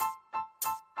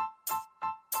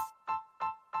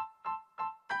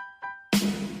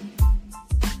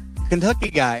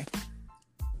Kentucky Guy.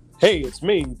 Hey, it's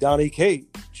me, Donnie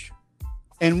Cage.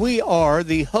 And we are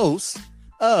the hosts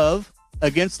of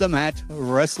Against the Mat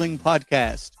Wrestling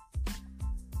Podcast.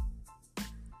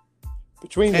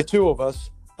 Between the two of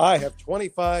us, I have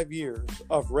 25 years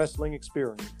of wrestling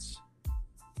experience.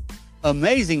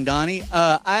 Amazing, Donnie.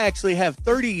 I actually have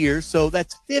 30 years, so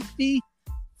that's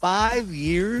 55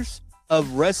 years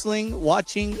of wrestling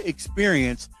watching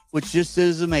experience, which just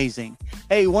is amazing.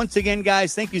 Hey, once again,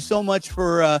 guys, thank you so much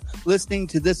for listening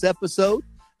to this episode.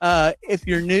 If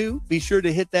you're new, be sure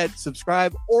to hit that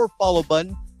subscribe or follow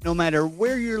button, no matter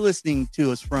where you're listening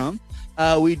to us from.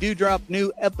 We do drop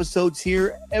new episodes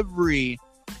here every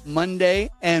Monday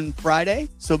and Friday,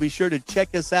 so be sure to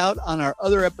check us out on our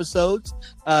other episodes.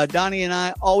 Donnie and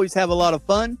I always have a lot of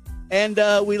fun, and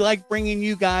we like bringing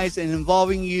you guys and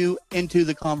involving you into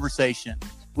the conversation.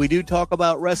 We do talk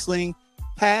about wrestling,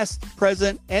 past,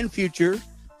 present, and future,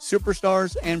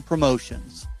 superstars, and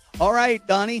promotions. All right,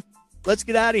 Donnie, let's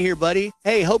get out of here, buddy.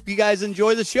 Hey, hope you guys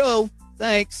enjoy the show.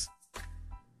 Thanks.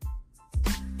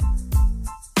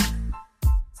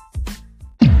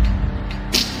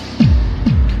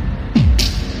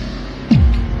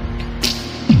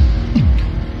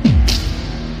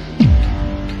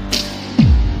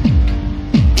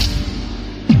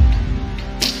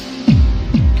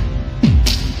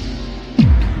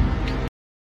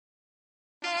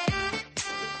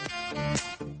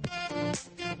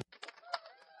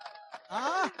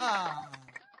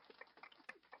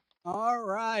 All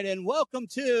right, and welcome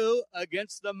to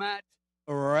Against the Mat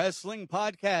Wrestling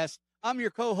Podcast. I'm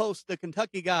your co-host, the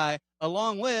Kentucky Guy,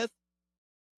 along with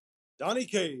Donnie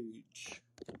Cage.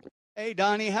 Hey,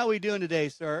 Donnie, how are we doing today,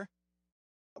 sir?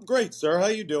 I'm great, sir. How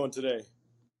you doing today?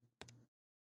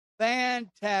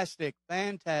 Fantastic.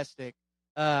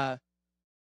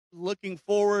 Looking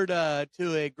forward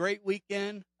to a great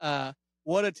weekend.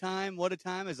 What a time,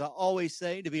 as I always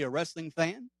say, to be a wrestling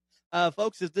fan.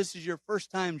 Folks, if this is your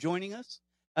first time joining us,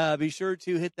 be sure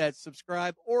to hit that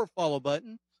subscribe or follow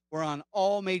button. We're on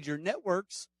all major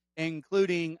networks,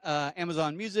 including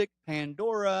Amazon Music,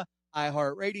 Pandora,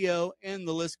 iHeartRadio, and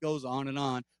the list goes on and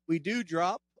on. We do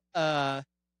drop. That's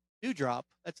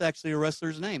actually a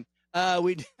wrestler's name.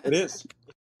 It is.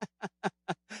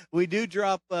 We do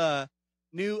drop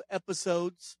new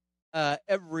episodes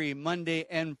every Monday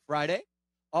and Friday.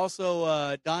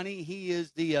 Also, Donnie, he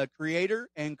is the creator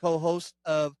and co-host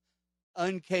of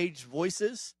Uncaged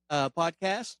Voices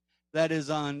podcast that is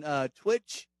on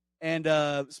Twitch and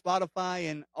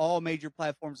Spotify and all major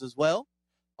platforms as well.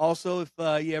 Also, if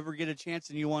you ever get a chance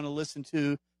and you want to listen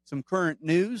to some current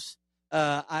news,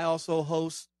 I also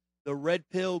host the Red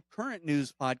Pill Current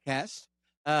News podcast,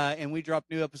 and we drop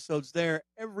new episodes there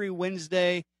every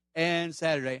Wednesday and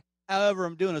Saturday. However,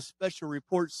 I'm doing a special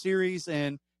report series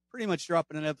and pretty much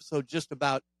dropping an episode just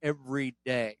about every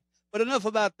day. But enough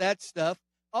about that stuff.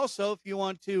 Also, if you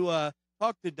want to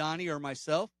talk to Donnie or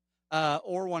myself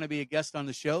or want to be a guest on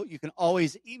the show, you can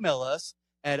always email us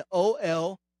at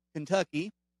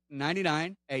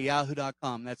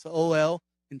olkentucky99@yahoo.com. That's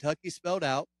Kentucky spelled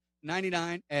out,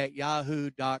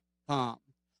 99@yahoo.com.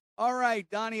 All right,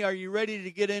 Donnie, are you ready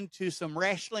to get into some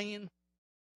wrestling?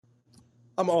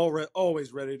 I'm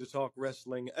always ready to talk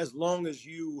wrestling as long as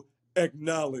you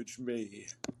acknowledge me.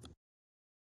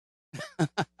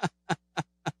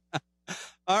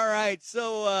 All right,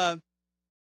 so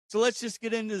let's just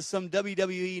get into some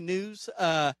WWE news.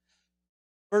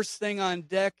 First thing on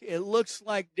deck, it looks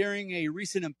like during a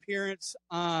recent appearance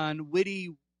on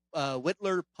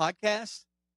Whittler podcast,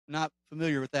 not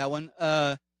familiar with that one,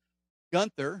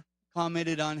 Gunther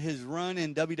commented on his run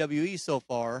in WWE so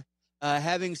far,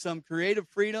 having some creative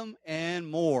freedom and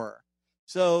more.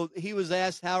 So he was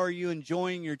asked, how are you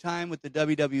enjoying your time with the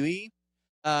WWE?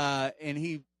 And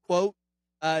he, quote,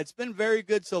 it's been very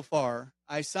good so far.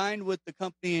 I signed with the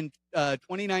company in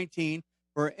 2019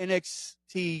 for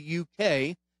NXT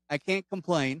UK. I can't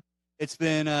complain. It's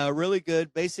been really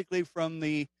good. Basically, from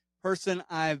the person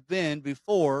I've been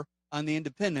before on the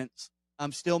independents,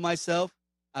 I'm still myself.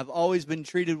 I've always been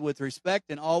treated with respect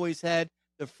and always had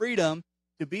the freedom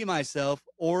to be myself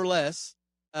or less.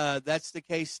 That's the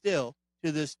case still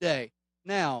to this day.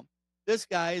 Now, this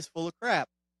guy is full of crap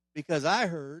because I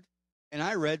heard and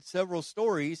I read several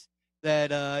stories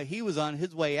that he was on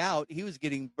his way out. He was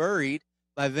getting buried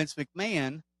by Vince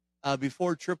McMahon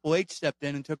before Triple H stepped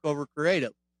in and took over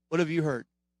creative. What have you heard?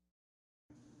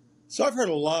 So I've heard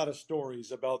a lot of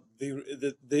stories about the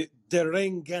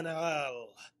Ring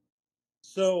General.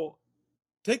 So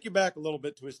take you back a little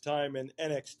bit to his time in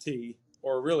NXT,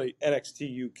 or really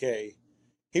NXT UK.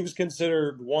 He was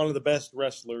considered one of the best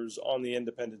wrestlers on the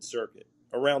independent circuit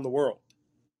around the world.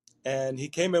 and he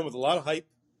came in with a lot of hype.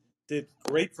 Did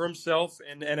great for himself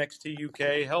in NXT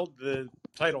UK. Held the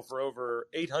title for over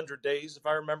 800 days, if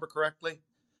I remember correctly.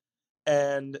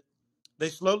 And they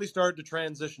slowly started to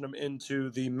transition him into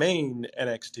the main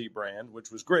NXT brand,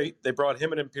 which was great. They brought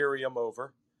him and Imperium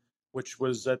over, which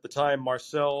was at the time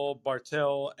Marcel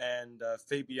Bartel and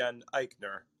Fabian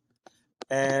Eichner.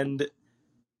 And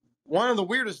one of the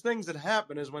weirdest things that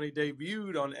happened is when he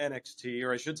debuted on NXT,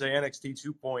 or I should say NXT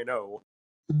 2.0.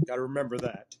 Got to remember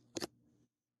that.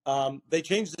 They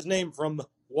changed his name from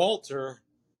Walter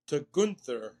to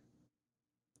Gunther,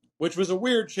 which was a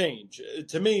weird change.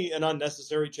 To me, an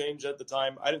unnecessary change at the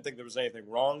time. I didn't think there was anything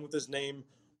wrong with his name,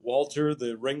 Walter,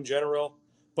 the ring general.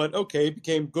 But okay, it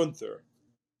became Gunther.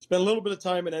 Spent a little bit of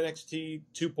time in NXT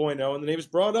 2.0, and then he was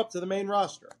brought up to the main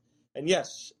roster. And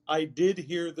yes, I did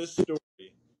hear this story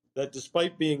that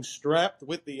despite being strapped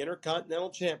with the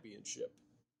Intercontinental Championship,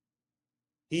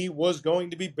 he was going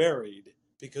to be buried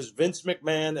because Vince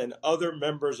McMahon and other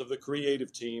members of the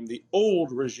creative team, the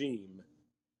old regime,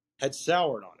 had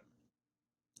soured on him.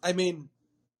 I mean,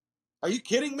 are you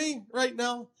kidding me right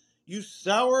now? You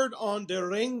soured on the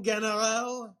Ring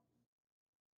General?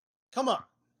 Come on.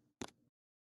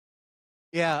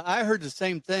 Yeah, I heard the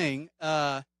same thing.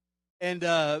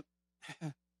 And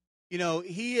you know,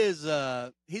 he's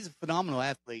a phenomenal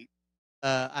athlete.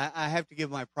 I have to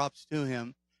give my props to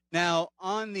him. Now,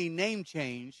 on the name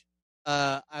change,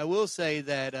 I will say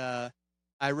that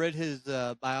I read his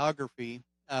biography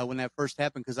when that first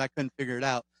happened because I couldn't figure it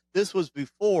out. This was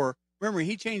before, remember,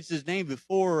 he changed his name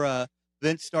before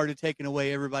Vince started taking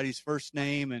away everybody's first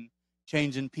name and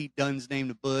changing Pete Dunne's name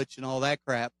to Butch and all that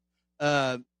crap.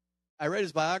 I read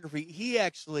his biography. He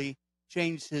actually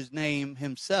changed his name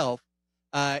himself.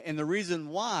 And the reason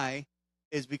why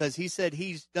is because he said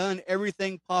he's done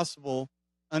everything possible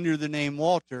under the name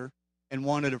Walter and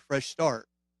wanted a fresh start.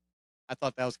 I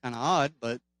thought that was kind of odd,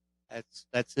 but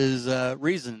that's his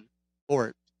reason for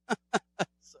it.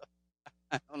 So,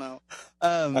 I don't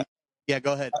know. Yeah,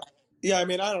 go ahead. Yeah, I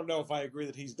mean, I don't know if I agree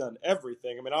that he's done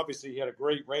everything. I mean, obviously he had a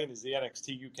great reign as the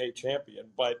NXT UK champion,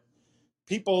 but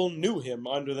people knew him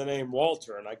under the name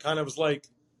Walter, and I kind of was like,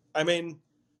 I mean,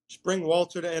 just bring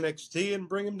Walter to NXT and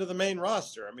bring him to the main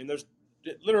roster. I mean, there's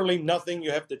literally nothing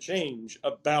you have to change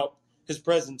about his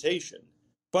presentation.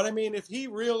 But I mean, if he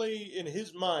really, in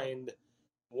his mind,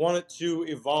 wanted to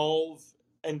evolve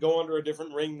and go under a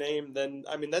different ring name, then,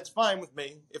 I mean, that's fine with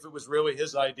me if it was really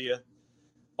his idea.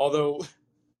 Although,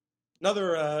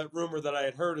 another rumor that I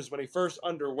had heard is when he first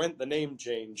underwent the name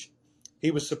change,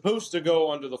 he was supposed to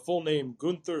go under the full name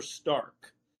Gunther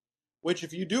Stark, which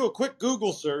if you do a quick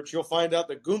Google search, you'll find out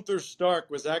that Gunther Stark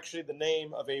was actually the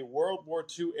name of a World War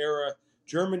II era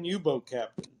German U-boat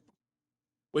captain,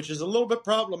 which is a little bit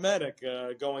problematic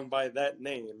going by that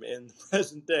name in the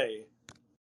present day.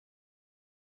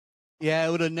 Yeah,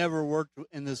 it would have never worked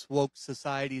in this woke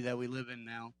society that we live in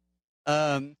now.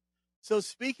 So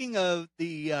speaking of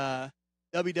the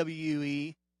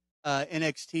WWE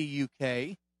NXT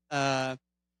UK,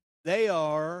 they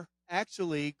are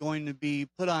actually going to be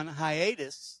put on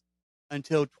hiatus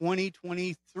until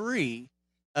 2023.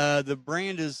 The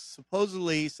brand is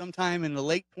supposedly sometime in the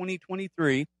late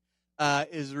 2023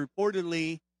 is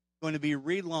reportedly going to be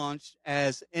relaunched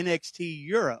as NXT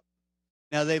Europe.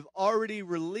 Now, they've already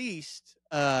released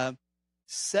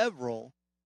several,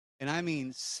 and I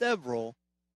mean several,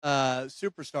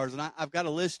 superstars, and I've got a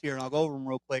list here, and I'll go over them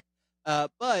real quick.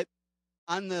 But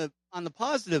on the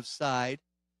positive side,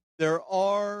 there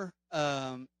are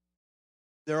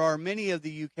many of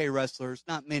the UK wrestlers,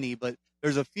 not many, but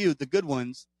there's a few, the good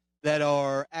ones, that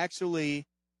are actually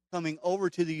coming over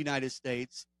to the United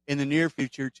States in the near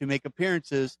future to make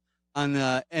appearances on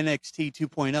NXT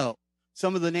 2.0.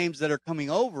 Some of the names that are coming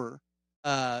over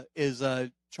is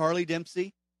Charlie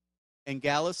Dempsey and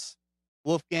Gallus,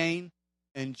 Wolfgang,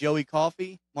 and Joey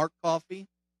Coffey, Mark Coffey.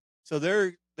 So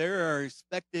they're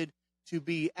expected to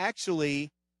be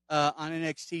actually on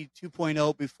NXT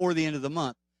 2.0 before the end of the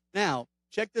month. Now,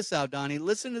 check this out, Donnie.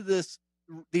 Listen to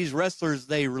these wrestlers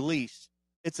they released.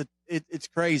 It's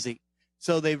crazy.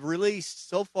 So they've released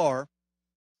so far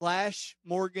Flash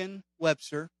Morgan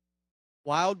Webster,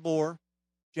 Wild Boar,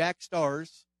 Jack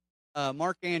Stars,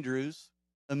 Mark Andrews,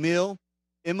 Imola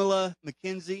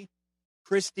McKenzie,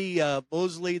 Christy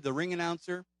Bosley, the ring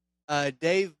announcer,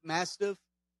 Dave Mastiff,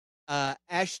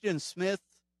 Ashton Smith,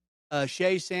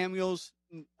 Shay Samuels,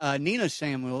 Nina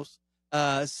Samuels,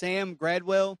 Sam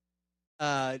Gradwell,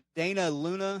 Dana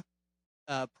Luna,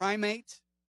 Primate,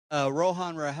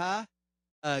 Rohan Raha,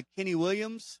 Kenny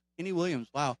Williams,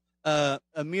 wow,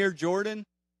 Amir Jordan,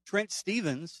 Trent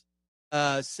Stevens,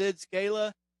 Sid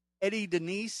Scala, Eddie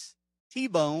Denise,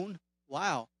 T-Bone,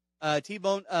 wow,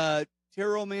 T-Bone,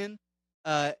 Tyrrellman,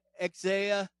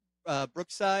 Exaya,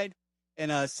 Brookside,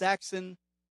 and Saxon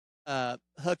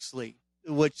Huxley,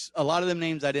 which a lot of them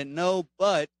names I didn't know,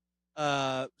 but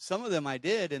some of them I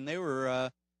did, and they were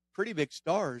pretty big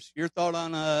stars. Your thought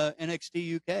on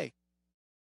NXT UK?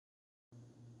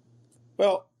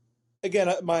 Well,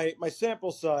 again, my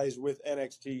sample size with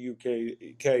NXT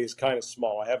UK is kind of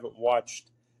small. I haven't watched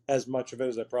as much of it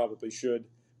as I probably should,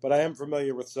 but I am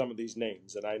familiar with some of these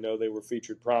names, and I know they were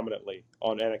featured prominently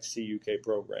on NXT UK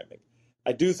programming.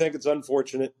 I do think it's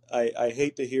unfortunate. I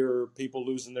hate to hear people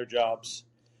losing their jobs,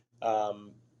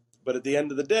 but at the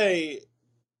end of the day,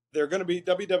 they're going to be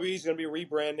WWE is going to be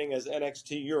rebranding as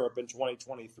NXT Europe in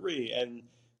 2023, and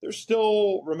there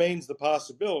still remains the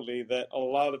possibility that a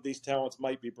lot of these talents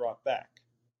might be brought back.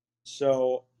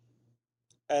 So,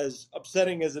 as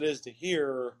upsetting as it is to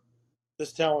hear,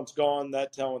 this talent's gone,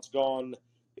 that talent's gone,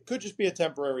 it could just be a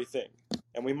temporary thing,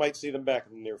 and we might see them back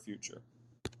in the near future.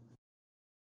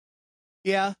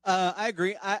 Yeah, I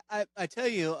agree. I tell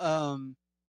you,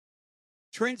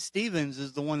 Trent Stevens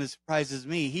is the one that surprises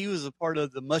me. He was a part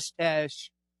of the Mustache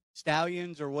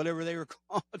Stallions or whatever they were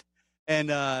called. And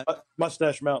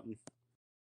Mustache Mountain.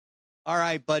 All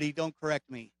right, buddy, don't correct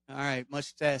me. All right,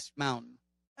 Mustache Mountain.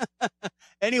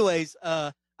 Anyways,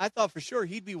 I thought for sure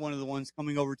he'd be one of the ones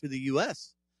coming over to the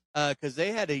U.S. Because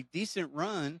they had a decent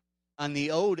run on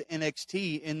the old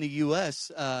NXT in the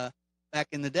U.S. Back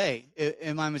in the day.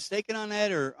 Am I mistaken on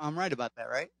that, or I'm right about that,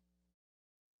 right?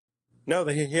 No,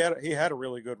 he had a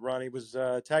really good run. He was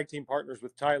tag team partners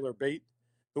with Tyler Bate,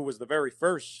 who was the very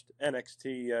first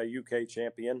NXT UK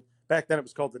champion. Back then, it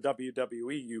was called the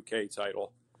WWE UK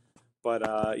title.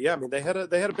 But yeah, I mean, they had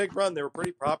a big run. They were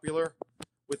pretty popular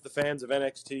with the fans of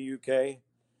NXT UK.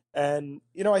 And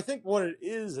I think what it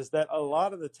is that a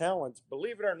lot of the talents,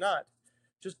 believe it or not,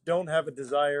 just don't have a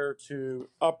desire to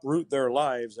uproot their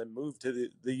lives and move to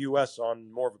the U.S.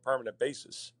 on more of a permanent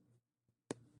basis.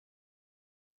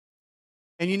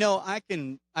 And I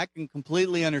can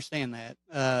completely understand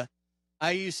that.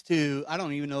 I used to, I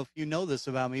don't even know if you know this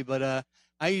about me, but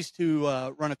I used to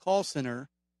run a call center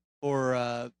for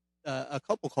a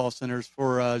couple call centers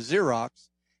for Xerox,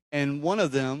 and one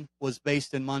of them was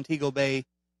based in Montego Bay,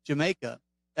 Jamaica.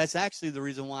 That's actually the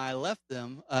reason why I left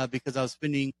them, because I was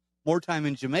spending more time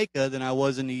in Jamaica than I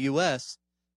was in the U.S.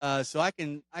 So I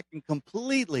can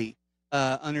completely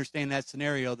understand that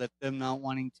scenario, that them not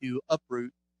wanting to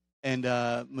uproot and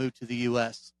move to the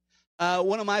U.S.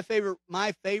 One of my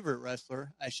favorite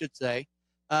wrestler, I should say,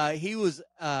 he was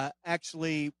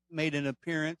actually made an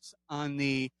appearance on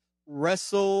the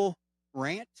Wrestle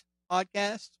Rant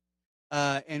podcast.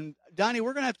 And Donnie,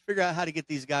 we're going to have to figure out how to get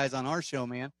these guys on our show,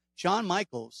 man. Shawn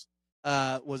Michaels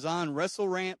was on Wrestle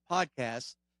Rant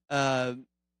podcast.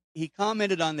 He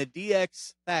commented on the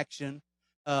DX faction,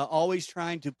 always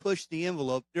trying to push the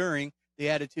envelope during the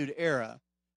Attitude Era.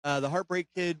 The Heartbreak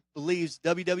Kid believes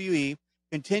WWE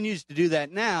continues to do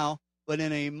that now, but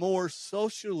in a more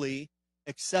socially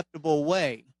acceptable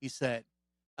way, he said.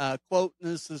 Quote,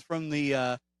 this is from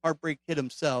the Heartbreak Kid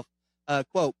himself.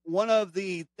 Quote, one of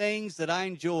the things that I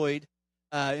enjoy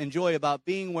about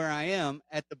being where I am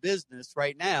at the business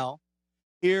right now,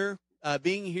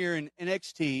 being here in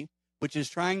NXT, which is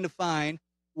trying to find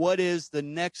what is the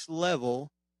next level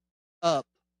up,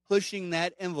 pushing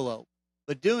that envelope,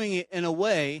 but doing it in a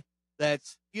way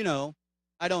that's,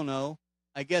 I don't know,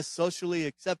 I guess socially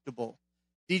acceptable.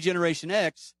 D-Generation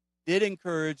X did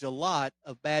encourage a lot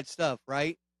of bad stuff,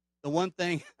 right? The one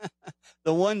thing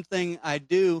I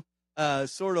do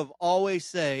sort of always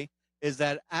say is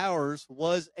that ours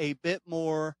was a bit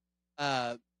more,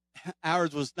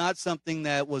 ours was not something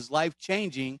that was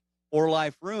life-changing or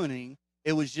life-ruining.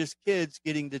 It was just kids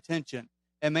getting detention.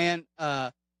 And man,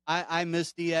 I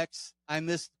miss DX. I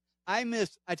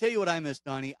tell you what I miss,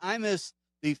 Donnie. I miss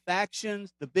the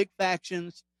factions, the big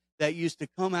factions that used to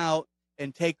come out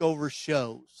and take over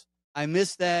shows. I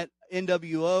miss that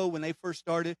NWO when they first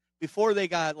started, before they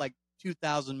got like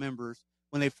 2,000 members,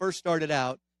 when they first started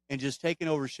out and just taking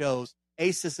over shows.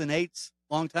 Aces and Eights,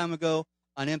 long time ago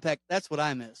on Impact. That's what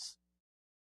I miss.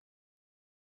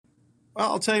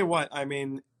 Well, I'll tell you what. I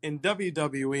mean, in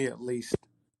WWE, at least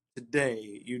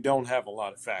today, you don't have a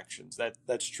lot of factions.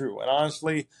 That's true. And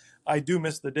honestly, I do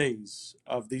miss the days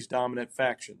of these dominant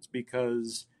factions,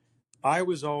 because I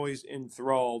was always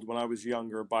enthralled when I was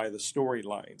younger by the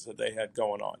storylines that they had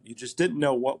going on. You just didn't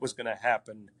know what was going to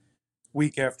happen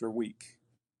week after week.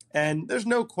 And there's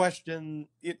no question,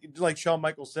 like Shawn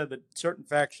Michaels said, that certain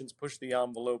factions pushed the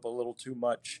envelope a little too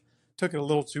much, took it a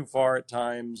little too far at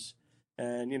times.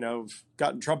 and,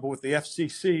 got in trouble with the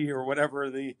FCC or whatever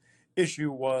the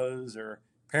issue was, or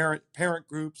parent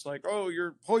groups like, oh,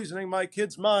 you're poisoning my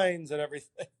kids' minds and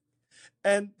everything.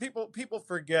 And people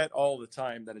forget all the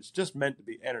time that it's just meant to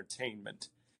be entertainment.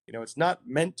 It's not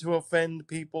meant to offend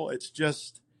people. It's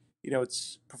just,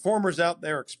 it's performers out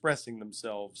there expressing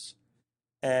themselves.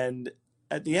 And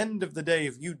at the end of the day,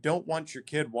 if you don't want your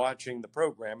kid watching the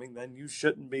programming, then you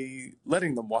shouldn't be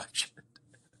letting them watch it.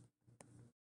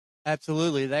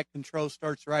 Absolutely. That control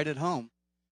starts right at home.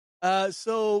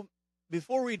 So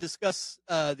before we discuss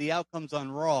the outcomes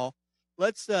on Raw,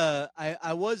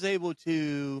 I was able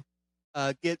to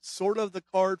get sort of the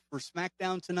card for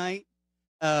SmackDown tonight.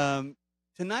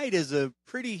 Tonight is a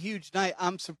pretty huge night.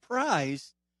 I'm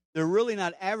surprised they're really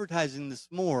not advertising this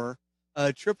more.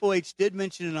 Triple H did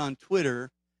mention it on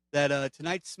Twitter that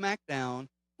tonight's SmackDown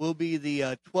will be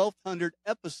the 1200th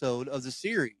episode of the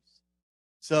series.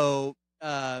 So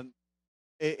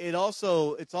it's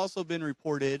also been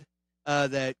reported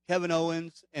that Kevin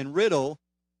Owens and Riddle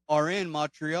are in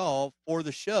Montreal for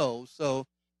the show. So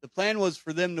the plan was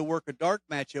for them to work a dark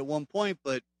match at one point,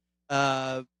 but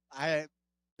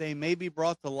they maybe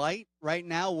brought to light right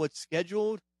now what's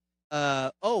scheduled.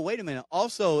 Oh, wait a minute.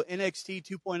 Also, NXT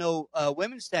 2.0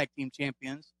 Women's Tag Team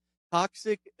Champions,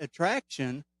 Toxic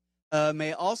Attraction,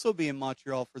 may also be in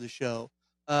Montreal for the show.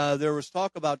 There was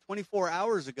talk about 24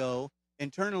 hours ago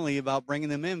internally about bringing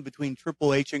them in between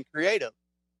Triple H and Creative.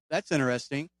 That's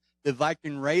interesting. The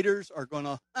Viking Raiders are going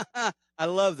to, I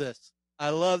love this. I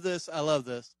love this.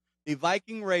 The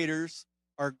Viking Raiders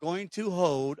are going to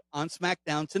hold on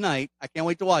SmackDown tonight. I can't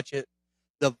wait to watch it.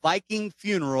 The Viking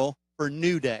funeral for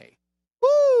New Day.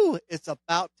 Woo! It's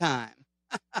about time.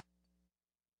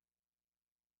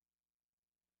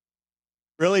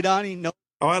 Really, Donnie? No.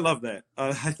 Oh, I love that.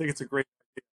 I think it's a great.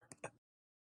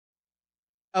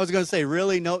 I was going to say,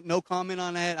 really, no comment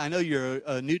on that. I know you're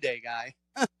a New Day guy.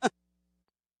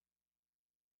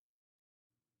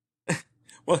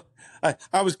 Well,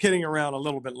 I was kidding around a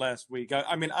little bit last week.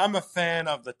 I mean, I'm a fan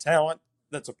of the talent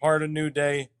that's a part of New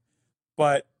Day,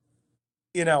 but,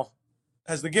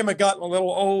 has the gimmick gotten a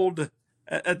little old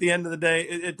at the end of the day?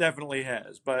 It definitely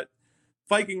has. But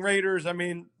Viking Raiders, I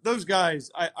mean, those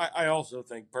guys, I also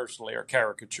think personally are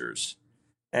caricatures.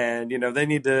 And, they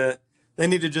need to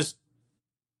just,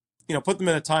 put them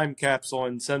in a time capsule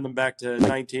and send them back to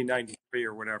 1993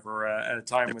 or whatever at a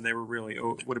time when they were really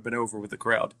would have been over with the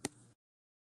crowd.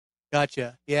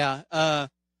 Gotcha. Yeah.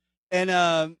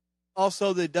 And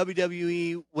also the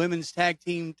WWE Women's Tag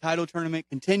Team Title Tournament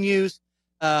continues.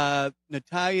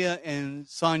 Natalya and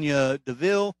Sonya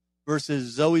Deville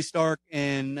versus Zoe Stark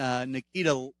and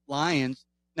Nikita Lyons.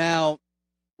 Now,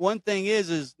 one thing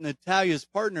is Natalya's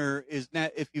partner is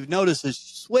not, if you've noticed, is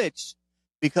switched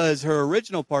because her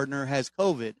original partner has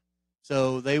COVID,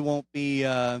 so they won't be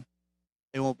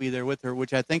there with her,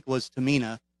 which I think was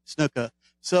Tamina Snuka.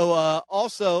 So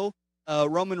also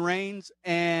Roman Reigns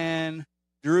and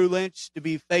Drew Lynch to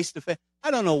be face to face.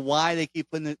 I don't know why they keep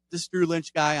putting this Drew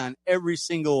Lynch guy on every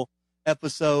single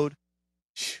episode.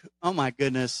 Oh my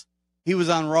goodness. He was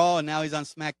on Raw and now he's on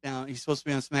SmackDown. He's supposed to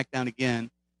be on SmackDown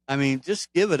again. I mean,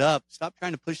 just give it up. Stop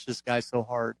trying to push this guy so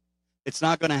hard. It's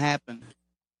not going to happen.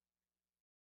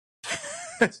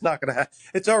 It's not going to happen.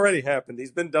 It's already happened.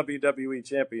 He's been WWE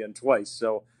champion twice.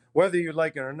 So whether you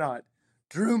like it or not,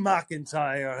 Drew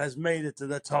McIntyre has made it to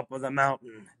the top of the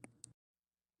mountain.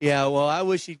 Yeah, well, I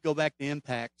wish he'd go back to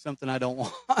Impact, something I don't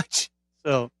watch.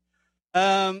 So,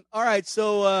 all right.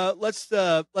 So let's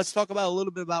talk about a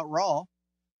little bit about Raw.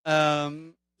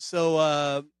 Asuka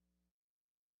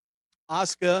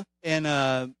and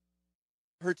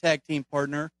her tag team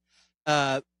partner,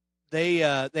 they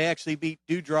actually beat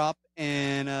Doudrop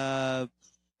and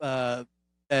that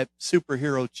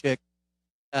superhero chick.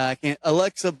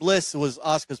 Alexa Bliss was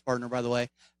Asuka's partner, by the way.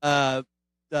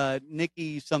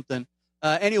 Nikki something.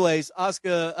 Anyways,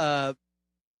 Asuka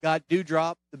got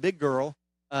Doudrop, the big girl,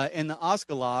 in the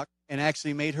Asuka lock and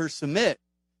actually made her submit.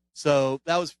 So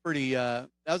that was pretty. That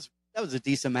was a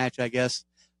decent match, I guess.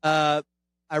 I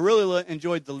really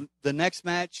enjoyed the next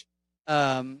match,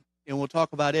 and we'll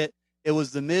talk about it. It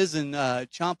was The Miz and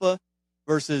Ciampa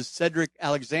versus Cedric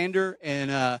Alexander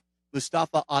and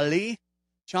Mustafa Ali.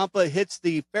 Ciampa hits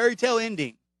the fairy tale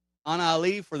ending on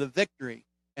Ali for the victory,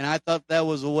 and I thought that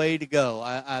was a way to go.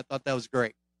 I thought that was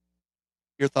great.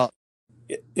 Your thought?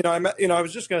 I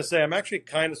was just going to say, I'm actually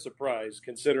kind of surprised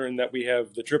considering that we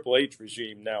have the Triple H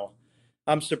regime now.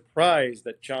 I'm surprised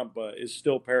that Ciampa is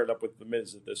still paired up with The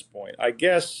Miz at this point. I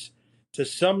guess to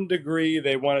some degree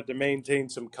they wanted to maintain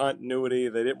some continuity.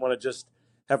 They didn't want to just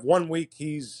have 1 week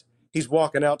he's he's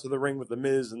walking out to the ring with the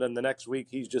Miz, and then the next week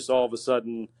he's just all of a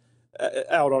sudden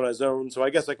out on his own. So I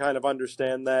guess I kind of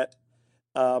understand that.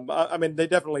 I mean, they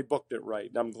definitely booked it right,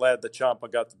 and I'm glad that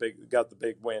Ciampa got the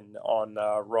big win on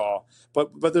Raw.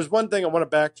 But there's one thing I want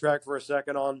to backtrack for a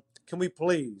second on. Can we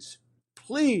please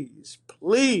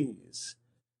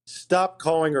stop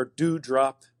calling her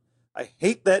Dewdrop? I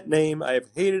hate that name. I have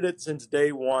hated it since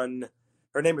day one.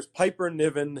 Her name is Piper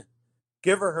Niven.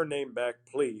 Give her name back,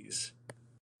 please.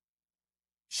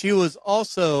 She was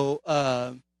also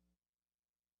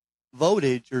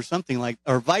Voltage or something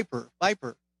or Viper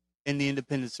in the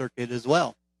independent circuit as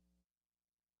well.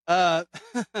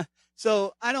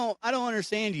 So I don't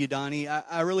understand you, Donnie.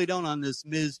 I really don't on this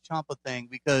Miz Ciampa thing,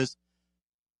 because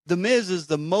the Miz is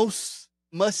the most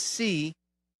must-see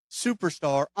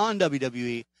superstar on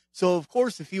WWE. So of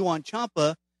course, if you want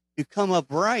Ciampa to come up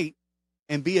right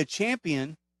and be a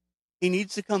champion, he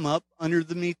needs to come up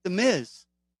underneath the Miz.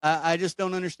 I just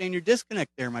don't understand your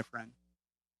disconnect there, my friend.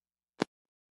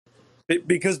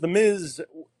 Because the Miz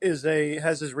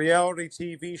has his reality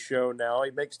TV show now.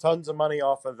 He makes tons of money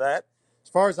off of that. As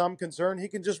far as I'm concerned, he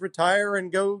can just retire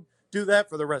and go do that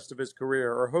for the rest of his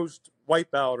career, or host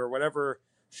Wipeout or whatever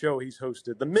show he's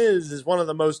hosted. The Miz is one of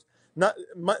the most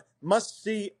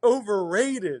must-see,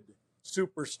 overrated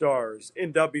superstars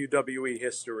in WWE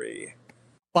history.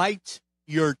 Bite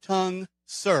your tongue,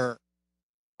 sir.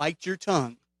 Bite your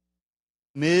tongue.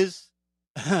 Miz,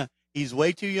 he's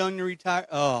way too young to retire.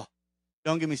 Oh,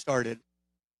 don't get me started.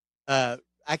 I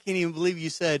can't even believe you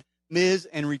said Miz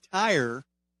and retire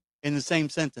in the same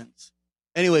sentence.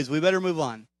 Anyways, we better move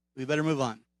on.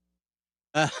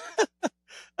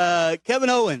 Kevin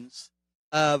Owens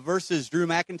versus Drew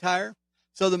McIntyre.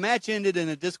 So the match ended in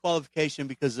a disqualification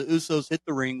because the Usos hit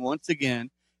the ring once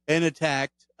again and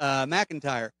attacked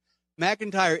McIntyre.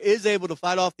 McIntyre is able to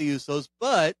fight off the Usos,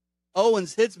 but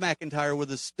Owens hits McIntyre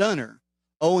with a stunner.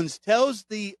 Owens tells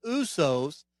the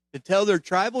Usos to tell their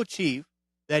tribal chief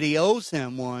that he owes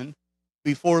him one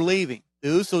before leaving. The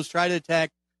Usos try to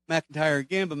attack McIntyre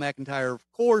again, but McIntyre, of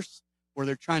course, where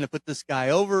they're trying to put this guy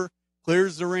over,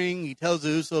 clears the ring. He tells the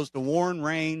Usos to warn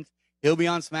Reigns. He'll be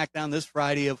on SmackDown this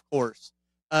Friday, of course.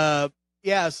 So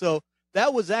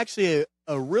that was actually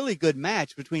a really good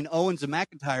match between Owens and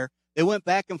McIntyre. They went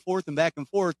back and forth, and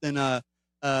I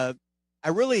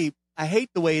hate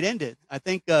the way it ended. I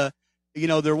think,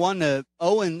 they're wanting to,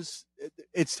 Owens,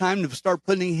 it's time to start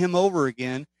putting him over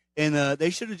again, and they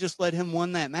should have just let him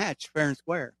win that match fair and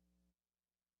square.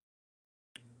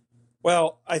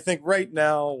 Well, I think right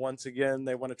now, once again,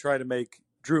 they want to try to make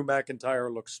Drew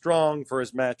McIntyre look strong for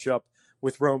his matchup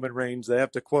with Roman Reigns. They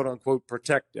have to, quote unquote,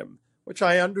 protect him, which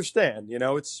I understand.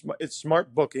 It's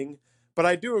smart booking. But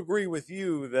I do agree with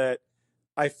you that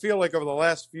I feel like over the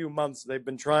last few months, they've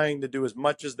been trying to do as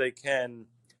much as they can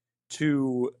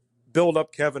to build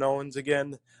up Kevin Owens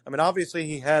again. I mean, obviously,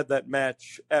 he had that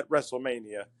match at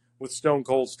WrestleMania with Stone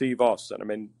Cold Steve Austin. I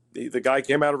mean, the guy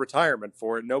came out of retirement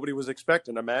for it. Nobody was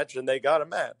expecting a match, and they got a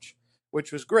match,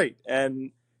 which was great.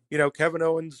 And, Kevin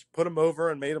Owens put him over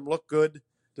and made him look good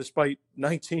despite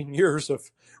 19 years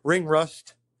of ring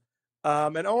rust.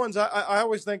 And Owens, I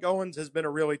always think Owens has been a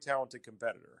really talented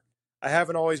competitor. I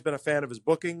haven't always been a fan of his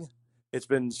booking. It's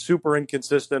been super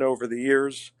inconsistent over the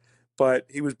years, but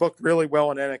he was booked really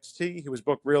well in NXT. He was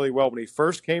booked really well when he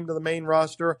first came to the main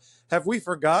roster. Have we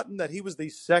forgotten that he was the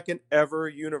second ever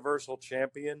Universal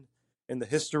Champion in the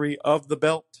history of the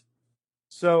belt?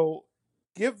 So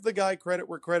give the guy credit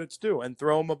where credit's due and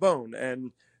throw him a bone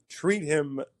and treat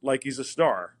him like he's a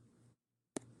star.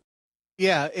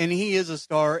 Yeah, and he is a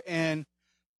star. And,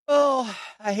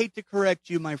 I hate to correct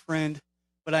you, my friend,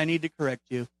 but I need to correct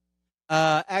you.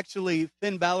 Actually,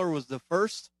 Finn Balor was the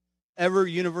first ever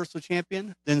Universal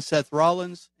Champion, then Seth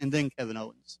Rollins, and then Kevin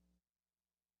Owens.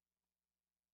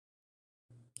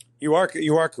 You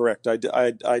are correct.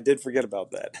 I did forget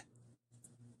about that.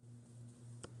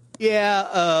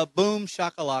 Yeah, boom,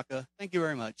 shakalaka. Thank you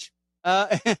very much.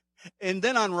 And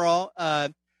then on Raw,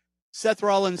 Seth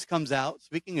Rollins comes out.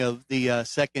 Speaking of the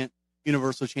second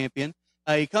Universal Champion,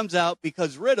 he comes out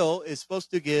because Riddle is supposed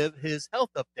to give his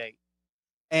health update.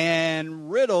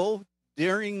 And Riddle,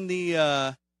 during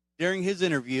his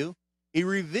interview, he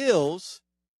reveals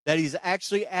that he's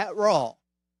actually at Raw.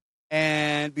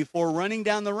 And before running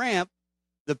down the ramp,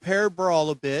 the pair brawl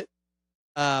a bit.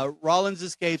 Rollins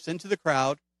escapes into the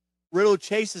crowd. Riddle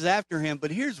chases after him,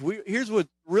 but here's what's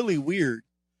really weird.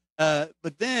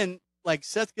 But then,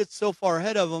 Seth gets so far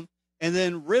ahead of him, and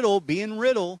then Riddle, being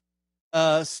Riddle,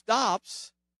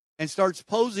 stops and starts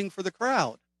posing for the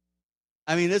crowd.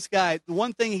 I mean, this guy, the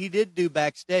one thing he did do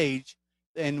backstage,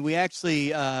 and we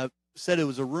actually said it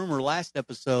was a rumor last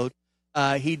episode,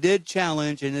 He did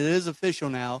challenge, and it is official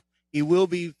now. He will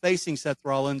be facing Seth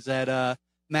Rollins at a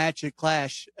match at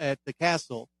Clash at the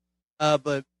Castle.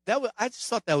 But I just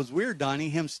thought that was weird, Donnie.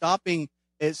 Him stopping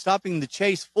the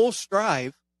chase full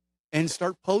stride and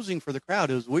start posing for the crowd.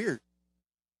 It was weird.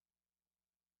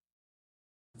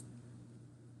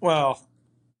 Well,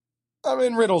 I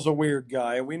mean, Riddle's a weird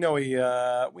guy. We know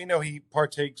he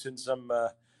partakes in some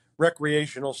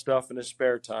recreational stuff in his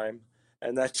spare time,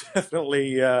 and that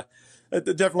definitely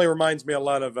reminds me a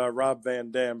lot of Rob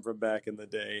Van Dam from back in the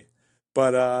day.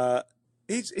 But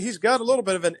he's got a little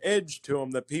bit of an edge to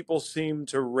him that people seem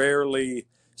to rarely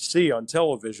see on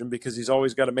television because he's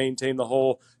always got to maintain the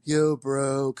whole "yo,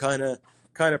 bro" kind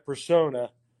of persona.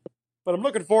 But I'm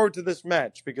looking forward to this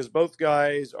match because both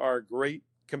guys are great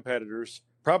competitors,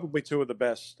 probably two of the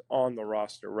best on the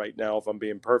roster right now, if I'm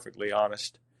being perfectly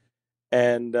honest.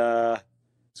 And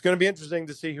it's going to be interesting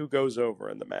to see who goes over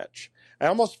in the match. I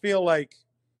almost feel like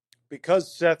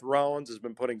because Seth Rollins has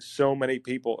been putting so many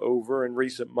people over in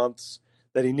recent months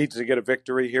that he needs to get a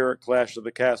victory here at Clash of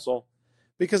the Castle,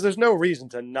 because there's no reason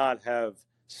to not have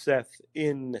Seth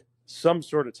in some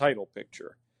sort of title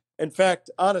picture. In fact,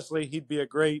 honestly, he'd be a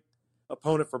great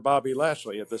opponent for Bobby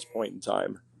Lashley at this point in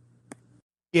time.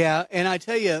 Yeah, and I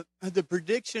tell you, the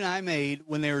prediction I made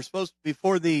when they were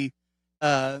before the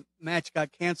match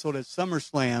got canceled at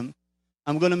SummerSlam,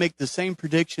 I'm going to make the same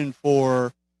prediction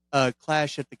for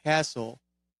Clash at the Castle.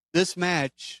 This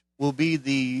match will be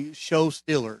the show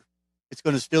stealer. It's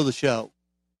going to steal the show.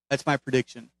 That's my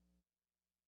prediction.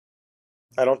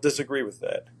 I don't disagree with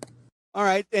that. All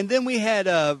right, and then we had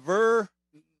Ver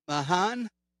Mahan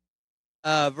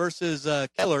versus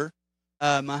Keller.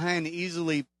 Mahan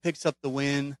easily picks up the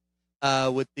win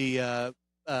with the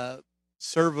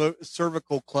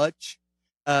cervical clutch.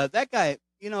 That guy,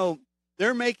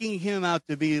 they're making him out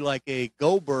to be like a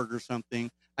Goldberg or something.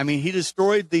 I mean, he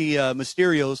destroyed the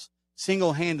Mysterios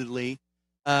single-handedly.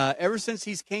 Ever since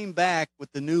he's came back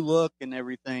with the new look and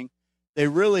everything, they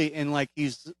really, and like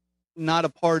he's not a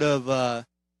part of,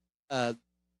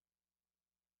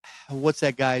 what's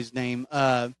that guy's name?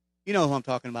 You know who I'm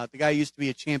talking about. The guy used to be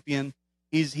a champion.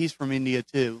 He's from India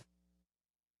too.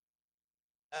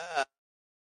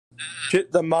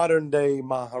 The modern day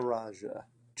Maharaja,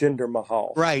 Jinder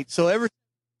Mahal. Right. So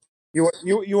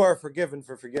you are forgiven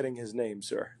for forgetting his name,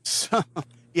 sir. So,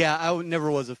 yeah, I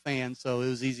never was a fan, so it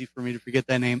was easy for me to forget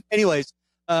that name. Anyways,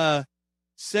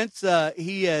 since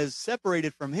he has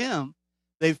separated from him,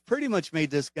 they've pretty much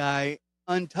made this guy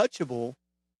untouchable.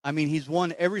 I mean, he's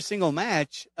won every single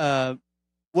match.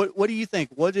 What do you think?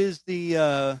 What is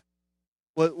the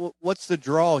what's the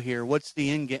draw here? What's the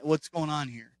end game? What's going on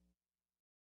here?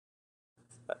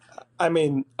 I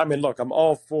mean, look, I'm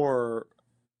all for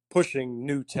pushing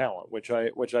new talent, which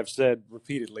I've said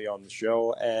repeatedly on the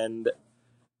show, and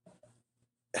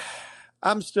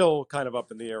I'm still kind of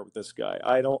up in the air with this guy.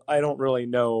 I don't really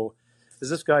know. Is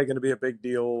this guy going to be a big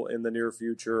deal in the near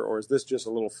future, or is this just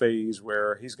a little phase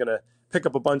where he's going to pick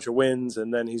up a bunch of wins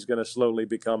and then he's going to slowly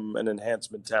become an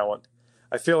enhancement talent?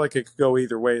 I feel like it could go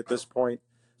either way at this point.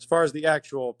 As far as the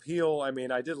actual appeal, I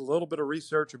mean, I did a little bit of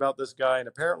research about this guy, and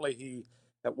apparently he,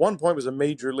 at one point, was a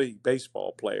Major League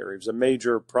Baseball player. He was a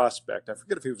major prospect. I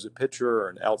forget if he was a pitcher or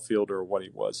an outfielder or what he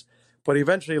was. But he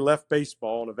eventually left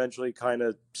baseball and eventually kind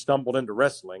of stumbled into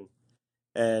wrestling.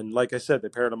 And like I said, they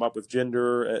paired him up with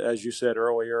Jinder, as you said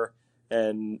earlier,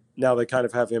 and now they kind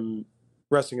of have him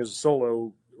wrestling as a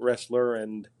solo wrestler.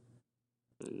 And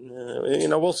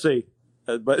we'll see.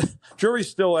 But jury's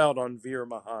still out on Veer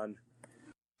Mahan.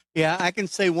 Yeah, I can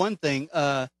say one thing.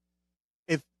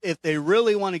 If they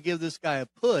really want to give this guy a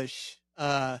push,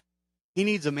 he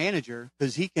needs a manager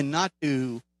because he cannot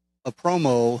do a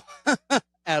promo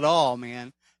at all,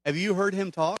 man. Have you heard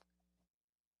him talk?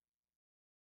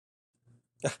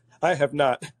 I have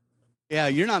not. Yeah,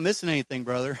 you're not missing anything,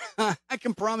 brother. I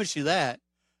can promise you that.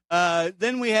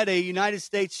 Then we had a United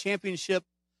States Championship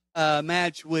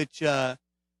match, which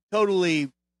totally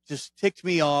just ticked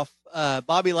me off.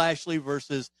 Bobby Lashley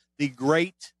versus the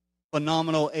great,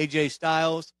 phenomenal AJ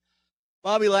Styles.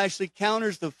 Bobby Lashley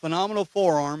counters the phenomenal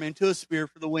forearm into a spear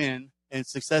for the win and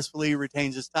successfully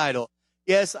retains his title.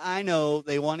 Yes, I know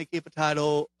they want to keep a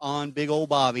title on big old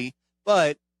Bobby,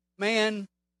 but man,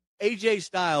 AJ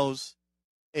Styles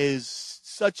is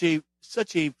such a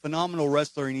phenomenal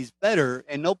wrestler, and he's better,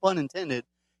 and no pun intended,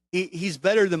 he's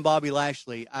better than Bobby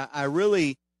Lashley.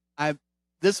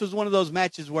 This was one of those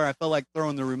matches where I felt like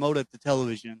throwing the remote at the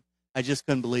television. I just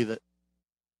couldn't believe it.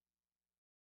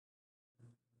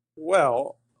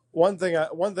 Well, one thing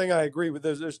I agree with.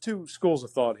 There's two schools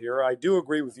of thought here. I do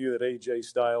agree with you that AJ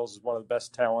Styles is one of the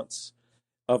best talents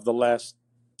of the last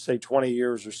say, 20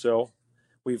 years or so.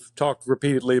 We've talked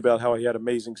repeatedly about how he had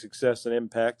amazing success in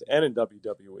Impact and in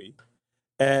WWE.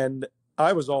 And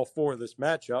I was all for this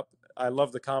matchup. I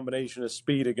love the combination of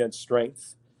speed against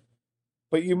strength.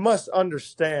 But you must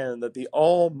understand that the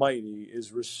Almighty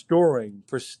is restoring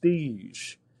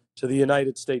prestige to the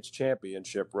United States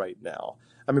Championship right now.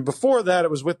 I mean, before that,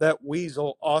 it was with that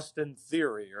weasel Austin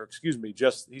Theory, or excuse me,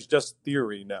 he's just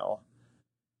Theory now.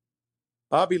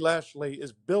 Bobby Lashley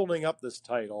is building up this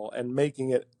title and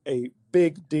making it a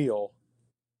big deal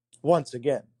once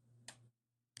again.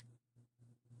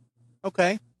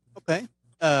 Okay.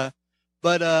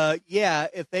 Yeah,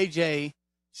 if AJ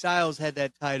Styles had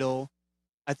that title,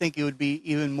 I think it would be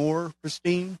even more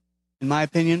pristine, in my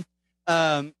opinion.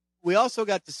 We also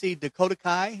got to see Dakota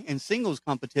Kai in singles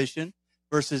competition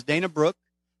versus Dana Brooke.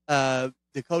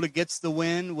 Dakota gets the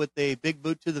win with a big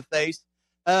boot to the face.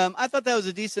 I thought that was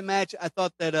a decent match. I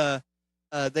thought that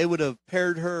they would have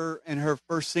paired her in her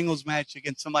first singles match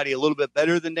against somebody a little bit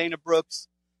better than Dana Brooks.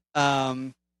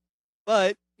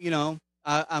 But,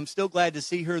 I'm still glad to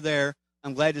see her there.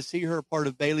 I'm glad to see her part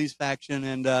of Bayley's faction,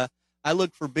 and I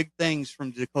look for big things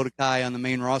from Dakota Kai on the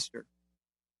main roster.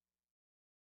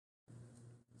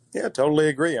 Yeah, totally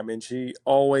agree. I mean, she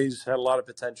always had a lot of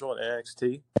potential in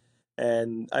NXT.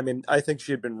 And I mean, I think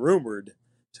she had been rumored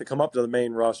to come up to the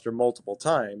main roster multiple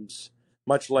times,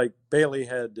 much like Bayley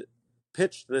had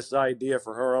pitched this idea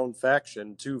for her own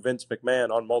faction to Vince McMahon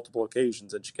on multiple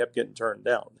occasions, and she kept getting turned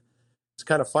down. It's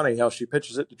kind of funny how she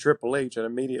pitches it to Triple H, and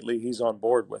immediately he's on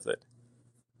board with it.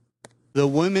 The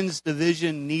women's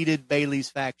division needed Bayley's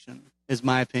faction, is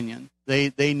my opinion.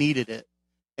 They needed it,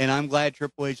 and I'm glad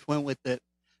Triple H went with it.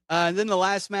 And then the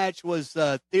last match was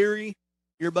Theory,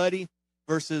 your buddy,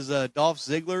 versus Dolph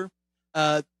Ziggler.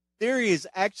 Theory is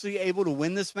actually able to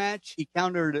win this match. He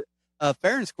countered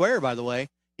fair and square, by the way.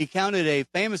 He counted a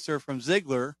famouser from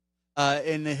Ziggler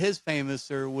in his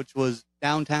famouser, which was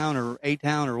Downtown or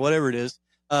A-Town or whatever it is,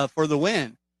 for the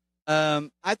win.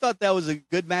 I thought that was a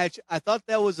good match. I thought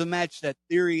that was a match that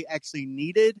Theory actually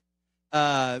needed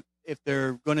if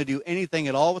they're going to do anything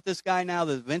at all with this guy now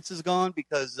that Vince is gone,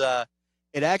 because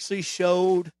it actually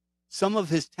showed some of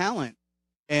his talent.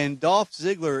 And Dolph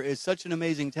Ziggler is such an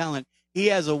amazing talent. He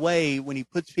has a way when he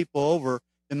puts people over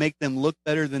to make them look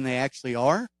better than they actually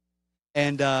are.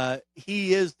 And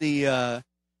he is the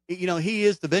he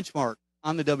is the benchmark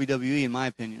on the WWE, in my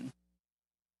opinion.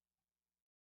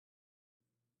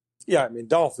 Yeah, I mean,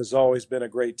 Dolph has always been a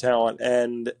great talent.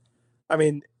 And, I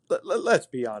mean, let's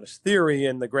be honest. Theory,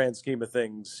 in the grand scheme of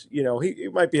things, he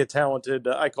might be a talented,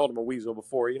 I called him a weasel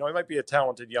before, he might be a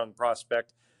talented young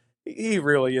prospect. He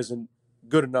really isn't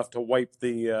good enough to wipe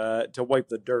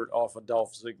the dirt off of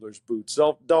Dolph Ziggler's boots.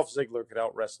 Dolph Ziggler could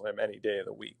out wrestle him any day of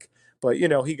the week. But,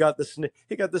 he got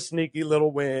the sneaky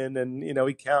little win, and,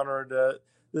 he countered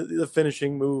the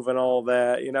finishing move and all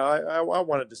that. I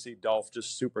wanted to see Dolph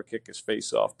just super kick his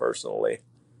face off personally.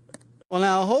 Well,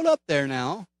 now hold up there.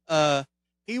 Now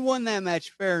he won that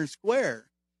match fair and square.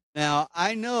 Now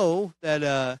I know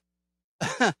that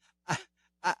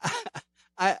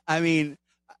I mean,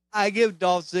 I give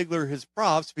Dolph Ziggler his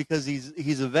props because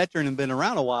he's a veteran and been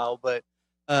around a while, but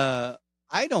I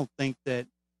don't think that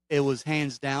it was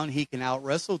hands down he can out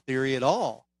wrestle Theory at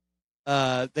all.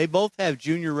 They both have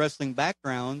junior wrestling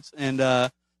backgrounds,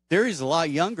 and Theory's a lot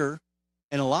younger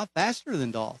and a lot faster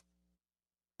than Dolph.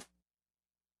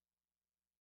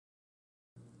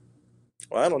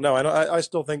 Well, I don't know. I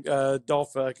still think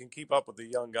Dolph can keep up with the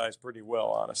young guys pretty well,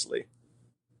 honestly.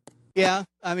 Yeah,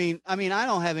 I mean, I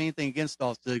don't have anything against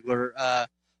Dolph Ziggler.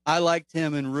 I liked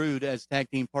him and Rude as tag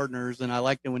team partners, and I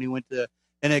liked him when he went to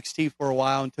NXT for a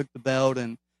while and took the belt,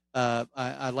 and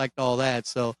I liked all that.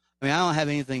 So, I mean, I don't have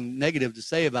anything negative to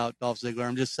say about Dolph Ziggler.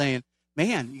 I'm just saying,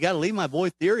 man, you got to leave my boy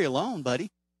Theory alone, buddy.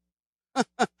 So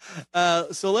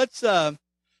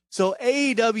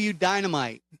AEW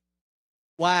Dynamite.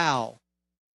 Wow.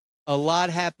 A lot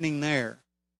happening there.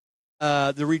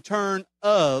 The return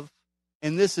of,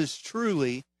 and this is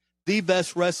truly the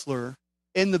best wrestler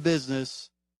in the business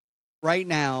right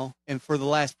now and for the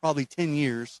last probably 10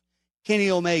 years,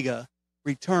 Kenny Omega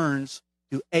returns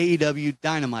to AEW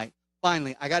Dynamite.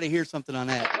 Finally, I got to hear something on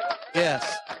that.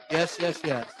 Yes.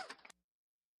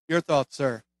 Your thoughts,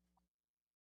 sir?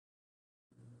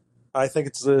 I think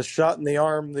it's the shot in the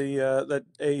arm that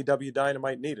AEW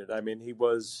Dynamite needed. I mean, he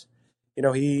was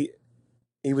rehabbing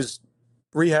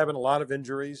a lot of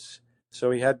injuries, so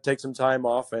he had to take some time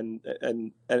off, and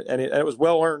it was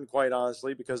well earned, quite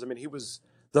honestly, because I mean he was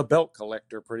the belt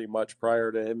collector pretty much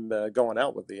prior to him going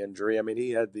out with the injury. I mean,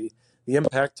 he had the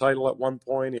Impact title at one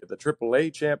point, he had the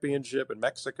AAA championship in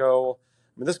Mexico.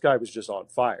 I mean, this guy was just on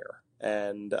fire,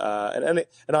 And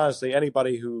honestly,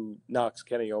 anybody who knocks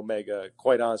Kenny Omega,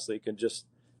 quite honestly, can just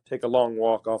take a long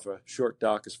walk off a short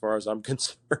dock, as far as I'm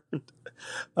concerned.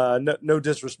 No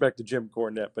disrespect to Jim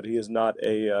Cornette, but he is not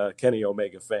a Kenny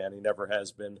Omega fan. He never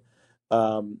has been.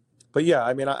 But yeah,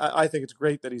 I mean, I think it's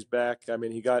great that he's back. I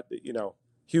mean, he got,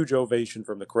 huge ovation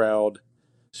from the crowd.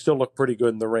 Still looked pretty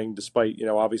good in the ring, despite,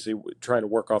 obviously trying to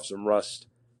work off some rust.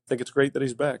 I think it's great that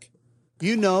he's back.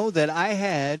 You know that I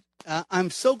had. I'm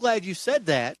so glad you said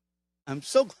that. I'm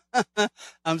so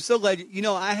I'm so glad.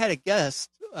 I had a guest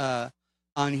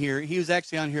on here. He was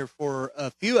actually on here for a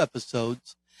few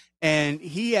episodes, and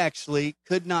he actually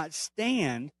could not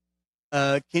stand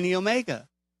Kenny Omega.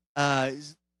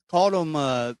 Called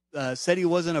him. Said he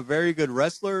wasn't a very good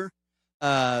wrestler.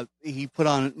 He put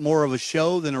on more of a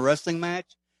show than a wrestling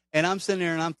match. And I'm sitting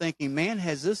there and I'm thinking, man,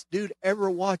 has this dude ever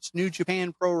watched New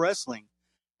Japan Pro Wrestling?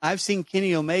 I've seen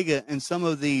Kenny Omega in some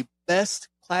of the best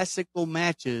classical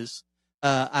matches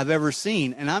I've ever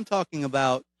seen. And I'm talking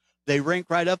about, they rank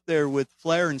right up there with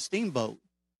Flair and Steamboat.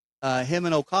 Him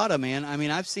and Okada, man. I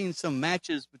mean, I've seen some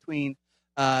matches between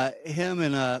him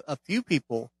and a few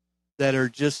people that are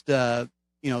just,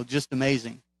 just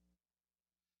amazing.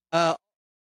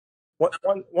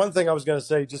 One thing I was going to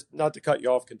say, just not to cut you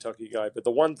off, Kentucky guy, but the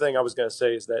one thing I was going to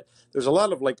say is that there's a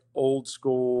lot of like old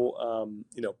school,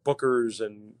 bookers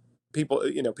and people,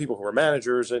 people who are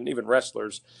managers and even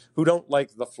wrestlers who don't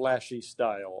like the flashy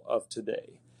style of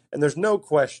today. And there's no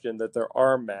question that there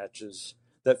are matches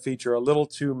that feature a little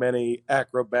too many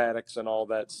acrobatics and all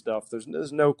that stuff.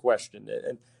 There's no question.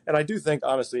 And I do think,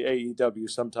 honestly,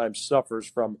 AEW sometimes suffers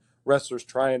from wrestlers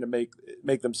trying to make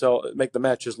the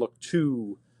matches look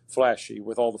too flashy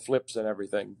with all the flips and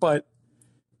everything. But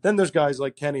then there's guys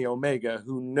like Kenny Omega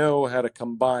who know how to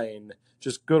combine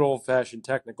just good old-fashioned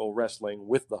technical wrestling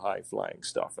with the high-flying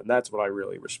stuff, and that's what I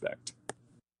really respect.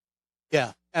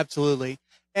 Yeah, absolutely.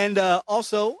 And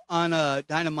also on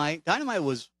Dynamite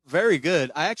was very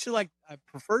good. I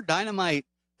prefer Dynamite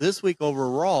this week over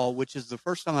Raw, which is the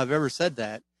first time I've ever said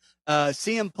that.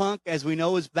 CM Punk, as we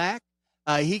know, is back.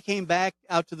 He came back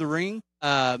out to the ring,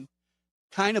 kind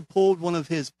of pulled one of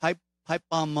his pipe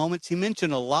bomb moments. He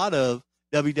mentioned a lot of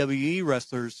WWE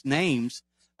wrestlers' names.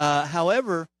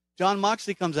 However, John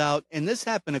Moxley comes out, and this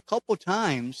happened a couple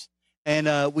times,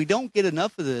 and we don't get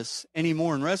enough of this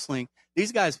anymore in wrestling.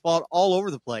 These guys fought all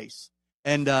over the place,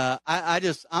 and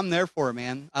I'm there for it,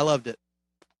 man. I loved it.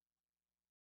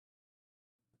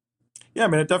 Yeah, I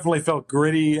mean, it definitely felt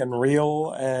gritty and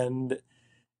real, and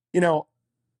CM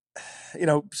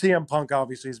Punk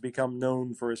obviously has become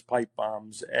known for his pipe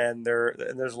bombs, and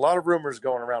there's a lot of rumors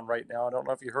going around right now. I don't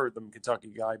know if you heard them,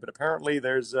 Kentucky guy, but apparently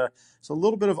there's a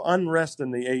little bit of unrest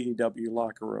in the AEW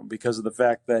locker room because of the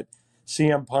fact that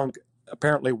CM Punk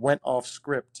apparently went off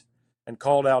script and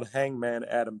called out Hangman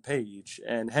Adam Page,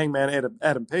 and Hangman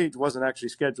Adam Page wasn't actually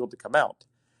scheduled to come out,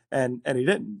 and he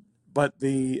didn't. But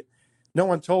no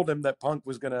one told him that Punk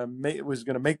was gonna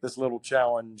make this little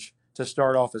challenge to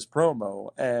start off his promo,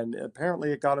 and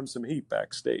apparently it got him some heat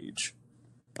backstage.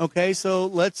 Okay, so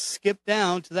let's skip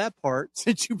down to that part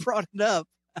since you brought it up.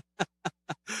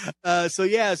 So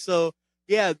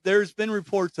there's been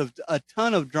reports of a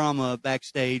ton of drama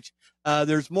backstage.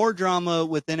 There's more drama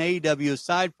within AEW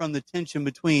aside from the tension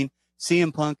between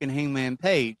CM Punk and Hangman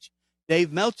Page.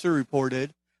 Dave Meltzer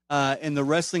reported in the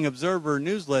Wrestling Observer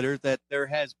newsletter that there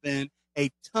has been a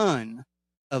ton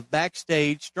of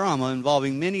backstage drama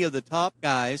involving many of the top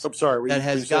guys that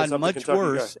has gotten much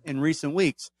worse in recent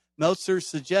weeks. Meltzer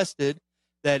suggested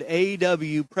that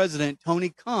AEW President Tony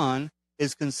Khan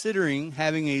is considering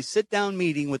having a sit-down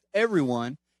meeting with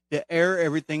everyone to air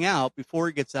everything out before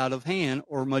it gets out of hand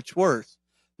or much worse.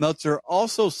 Meltzer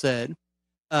also said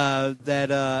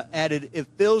added, it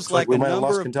feels like a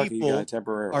number of people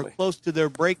are close to their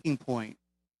breaking point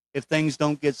if things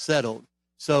don't get settled.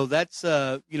 So that's,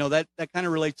 that kind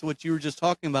of relates to what you were just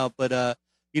talking about. But,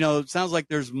 it sounds like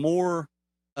there's more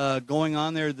going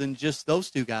on there than just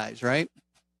those two guys, right?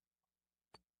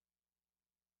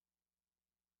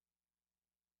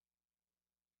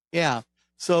 Yeah.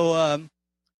 So,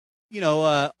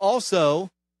 also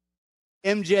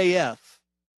MJF,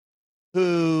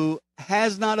 who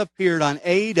has not appeared on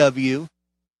AEW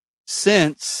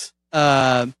since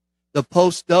the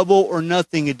post Double or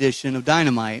Nothing edition of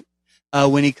Dynamite,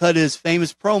 when he cut his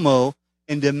famous promo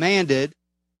and demanded,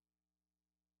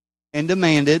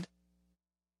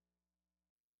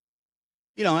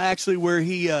 actually where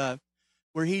he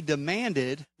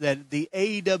demanded that the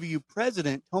AEW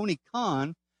president, Tony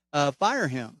Khan, fire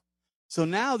him. So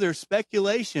now there's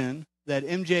speculation that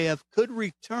MJF could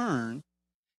return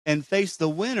and face the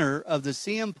winner of the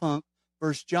CM Punk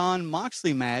versus John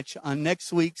Moxley match on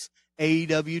next week's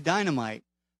AEW Dynamite.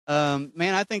 Man,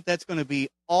 I think that's going to be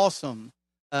awesome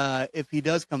if he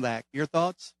does come back. Your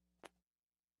thoughts?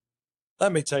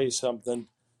 Let me tell you something.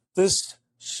 This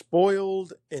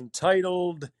spoiled,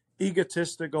 entitled,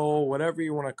 egotistical, whatever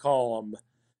you want to call him,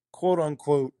 quote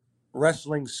unquote,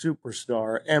 wrestling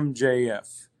superstar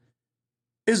MJF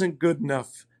isn't good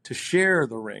enough to share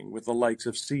the ring with the likes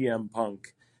of CM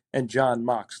Punk and John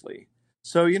Moxley.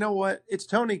 So, you know what? It's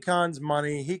Tony Khan's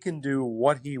money. He can do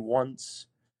what he wants.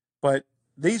 But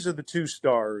these are the two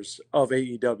stars of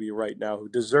AEW right now who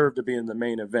deserve to be in the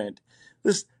main event.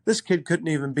 This kid couldn't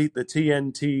even beat the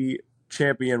TNT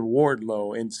champion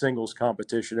Wardlow in singles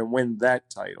competition and win that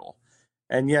title.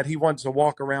 And yet he wants to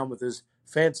walk around with his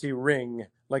fancy ring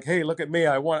like, "Hey, look at me.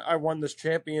 I won this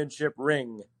championship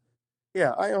ring."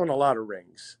 Yeah, I own a lot of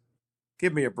rings.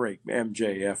 Give me a break,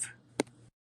 MJF.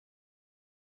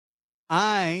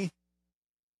 I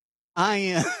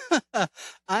am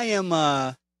I am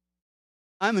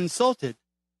I'm insulted.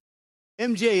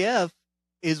 MJF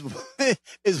is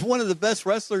is one of the best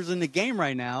wrestlers in the game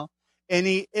right now, and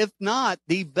he, if not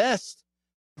the best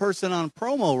person on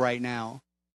promo right now.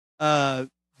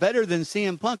 Better than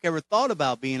CM Punk ever thought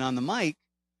about being on the mic.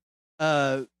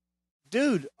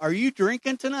 Dude, are you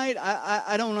drinking tonight?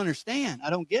 I don't understand. I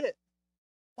don't get it.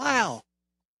 Wow.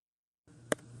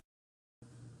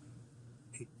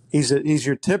 He's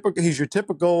your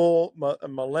typical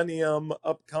millennium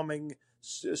upcoming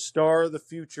star of the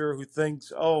future who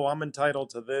thinks, "Oh, I'm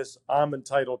entitled to this. I'm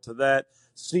entitled to that.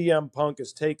 CM Punk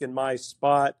has taken my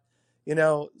spot." You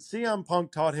know, CM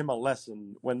Punk taught him a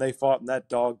lesson when they fought in that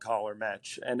dog collar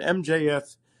match, and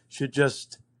MJF should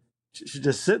just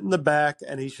sit in the back,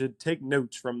 and he should take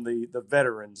notes from the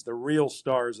veterans, the real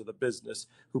stars of the business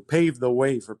who paved the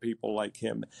way for people like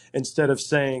him, instead of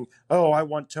saying, "Oh, I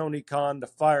want Tony Khan to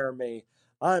fire me.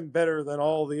 I'm better than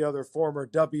all the other former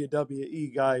WWE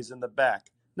guys in the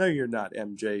back." No, you're not,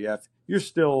 MJF.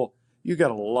 You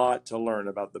got a lot to learn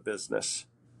about the business.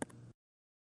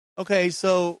 Okay,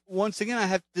 so once again, I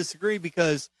have to disagree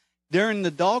because during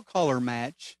the dog collar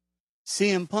match,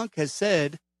 CM Punk has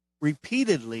said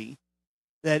repeatedly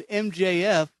that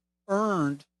MJF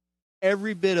earned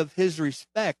every bit of his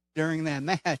respect during that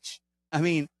match. I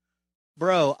mean,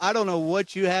 bro, I don't know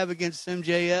what you have against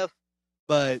MJF,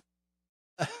 but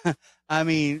I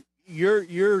mean,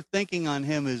 your thinking on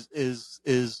him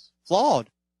is flawed.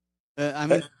 I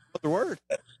mean, the word.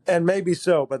 And maybe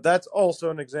so, but that's also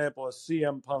an example of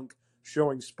CM Punk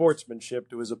showing sportsmanship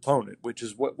to his opponent, which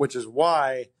is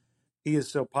why he is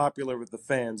so popular with the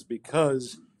fans,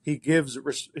 because he gives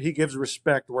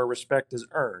respect where respect is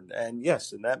earned. And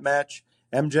yes, in that match,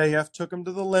 MJF took him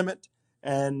to the limit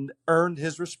and earned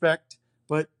his respect,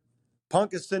 but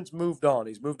Punk has since moved on.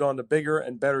 He's moved on to bigger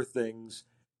and better things,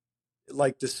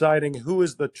 like deciding who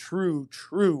is the true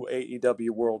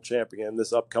AEW World Champion in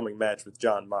this upcoming match with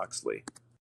John Moxley.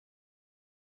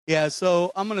 Yeah,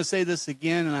 so I'm going to say this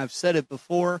again, and I've said it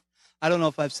before. I don't know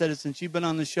if I've said it since you've been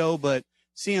on the show, but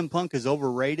CM Punk is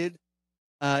overrated.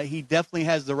 He definitely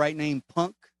has the right name,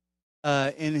 Punk,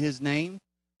 in his name.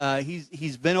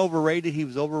 He's been overrated. He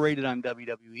was overrated on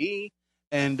WWE,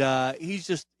 and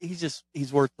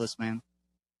he's worthless, man,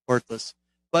 worthless.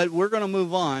 But we're going to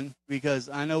move on because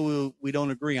I know we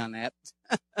don't agree on that.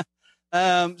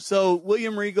 So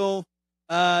William Regal,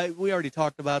 we already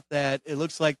talked about that. It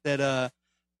looks like that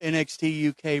NXT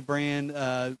UK brand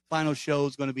final show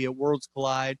is going to be at Worlds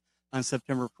Collide on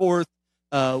September 4th.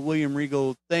 William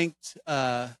Regal thanked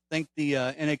the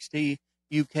NXT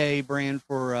UK brand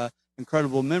for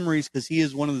incredible memories because he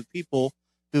is one of the people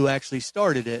who actually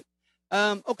started it.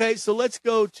 Okay, so let's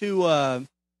go to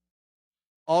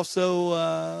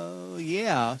so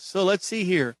let's see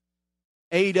here.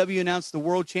 AEW announced the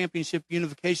World Championship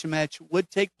Unification match would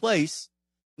take place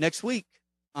next week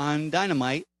on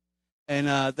Dynamite. And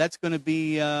that's going to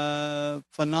be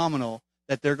phenomenal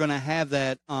that they're going to have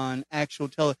that on actual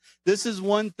television. This is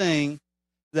one thing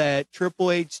that Triple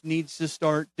H needs to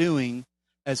start doing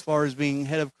as far as being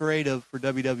head of creative for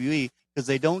WWE, because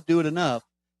they don't do it enough.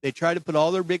 They try to put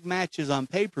all their big matches on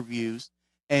pay-per-views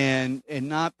and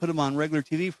not put them on regular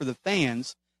TV for the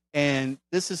fans. And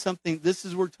this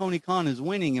is where Tony Khan is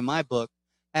winning in my book,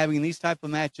 having these type of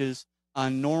matches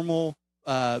on normal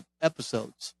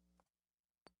episodes.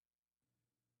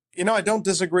 You know, I don't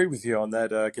disagree with you on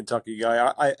that, Kentucky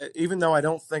guy. I even though I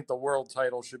don't think the world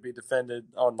title should be defended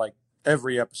on like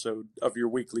every episode of your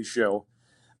weekly show,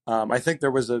 I think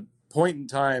there was a point in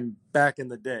time back in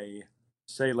the day,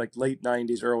 say like late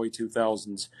 '90s, early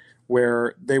 2000s,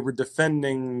 where they were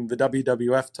defending the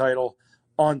WWF title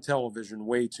on television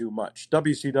way too much.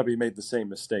 WCW made the same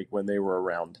mistake when they were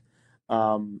around.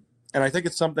 And I think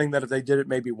it's something that if they did it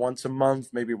maybe once a month,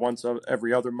 maybe once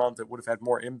every other month, it would have had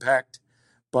more impact.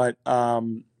 But,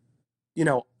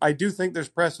 I do think there's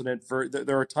precedent for,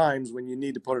 there are times when you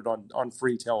need to put it on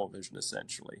free television,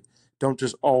 essentially. Don't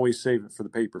just always save it for the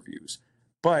pay-per-views.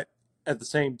 But at the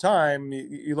same time,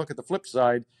 you look at the flip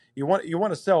side, you want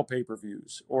to sell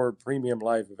pay-per-views or premium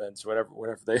live events,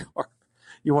 whatever they are.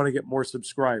 You want to get more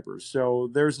subscribers. So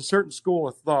there's a certain school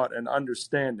of thought and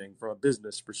understanding from a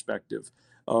business perspective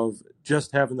of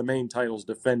just having the main titles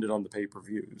defended on the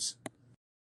pay-per-views.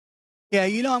 Yeah,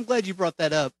 I'm glad you brought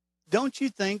that up. Don't you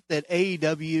think that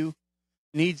AEW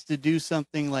needs to do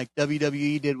something like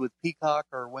WWE did with Peacock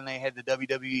or when they had the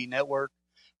WWE Network?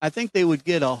 I think they would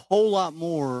get a whole lot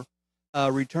more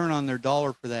return on their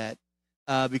dollar for that,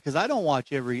 because I don't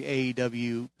watch every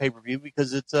AEW pay-per-view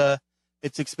because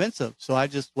it's expensive. So I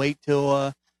just wait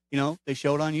till they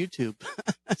show it on YouTube.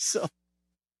 So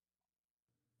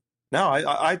No,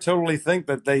 I totally think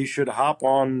that they should hop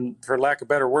on, for lack of a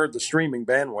better word, the streaming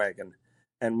bandwagon.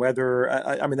 And whether,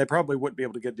 I mean, they probably wouldn't be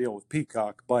able to get a deal with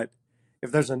Peacock, but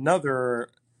if there's another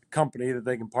company that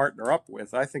they can partner up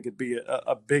with, I think it'd be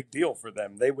a big deal for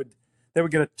them. They would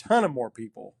get a ton of more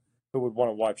people who would want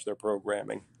to watch their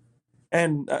programming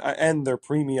and their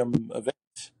premium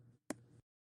events.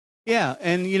 yeah,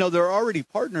 and they're already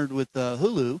partnered with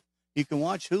Hulu. You can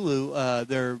watch Hulu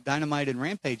their Dynamite and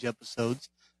Rampage episodes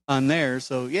on there.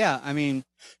 So yeah, I mean,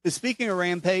 speaking of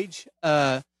Rampage,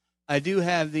 I do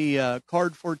have the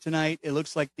card for tonight. It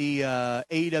looks like the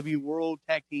AEW World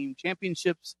Tag Team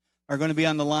Championships are going to be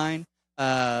on the line.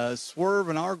 Swerve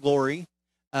and Our Glory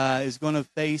is going to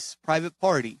face Private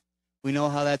Party. We know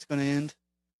how that's going to end.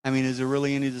 I mean, is there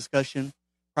really any discussion?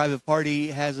 Private Party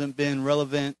hasn't been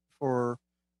relevant for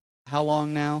how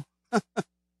long now?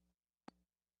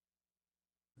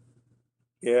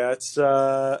 Yeah, it's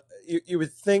you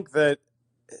would think that,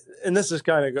 and this is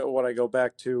kind of what I go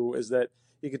back to, is that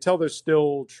you can tell they're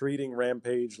still treating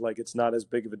Rampage like it's not as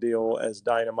big of a deal as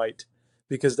Dynamite,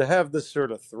 because to have this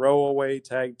sort of throwaway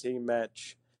tag team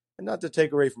match, and not to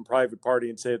take away from Private Party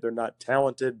and say that they're not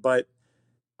talented, but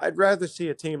I'd rather see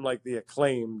a team like the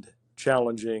Acclaimed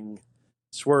challenging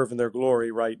Swerve in their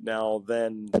glory right now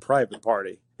than Private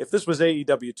Party. If this was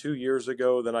AEW 2 years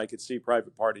ago, then I could see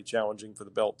Private Party challenging for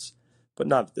the belts, but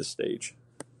not at this stage.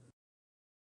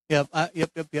 Yep.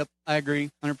 Yep. I agree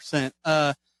 100%.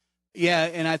 Yeah.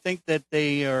 And I think that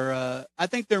they are, I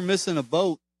think they're missing the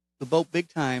boat big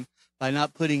time by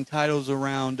not putting titles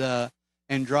around,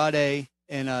 Andrade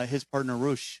and, his partner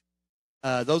Rush.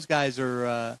 Those guys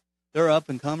are, they're up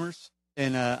and comers.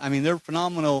 And, I mean, they're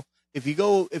phenomenal. If you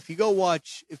go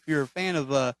watch, if you're a fan of,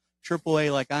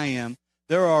 AAA like I am,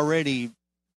 they're already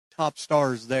top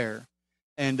stars there.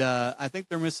 And, I think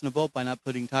they're missing the boat by not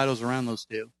putting titles around those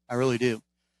two. I really do.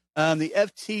 The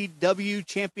FTW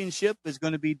championship is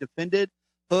going to be defended.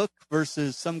 Hook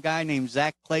versus some guy named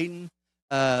Zach Clayton.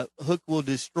 Hook will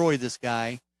destroy this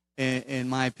guy, in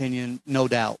my opinion, no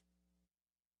doubt.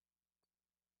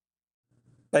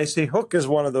 I see Hook is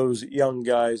one of those young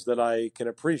guys that I can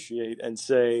appreciate and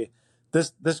say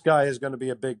this guy is going to be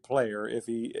a big player if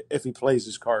he plays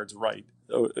his cards right.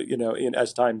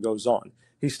 As time goes on,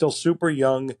 he's still super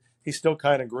young. He's still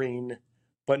kind of green,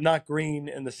 but not green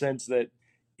in the sense that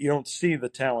you don't see the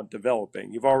talent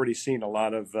developing. You've already seen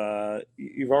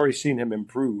you've already seen him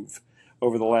improve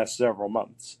over the last several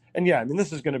months. And yeah, I mean,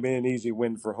 this is going to be an easy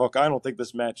win for Hook. I don't think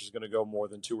this match is going to go more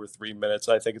than 2 or 3 minutes.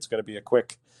 I think it's going to be a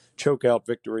quick chokeout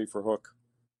victory for Hook.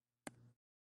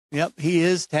 Yep, he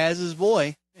is Taz's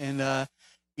boy, and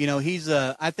he's.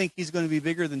 I think he's going to be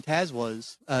bigger than Taz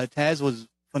was. Taz was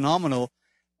phenomenal.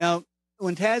 Now,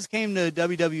 when Taz came to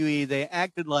WWE, they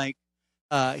acted like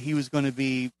he was going to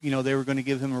be. They were going to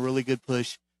give him a really good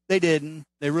push. They didn't.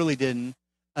 They really didn't.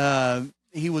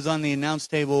 He was on the announce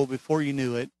table before you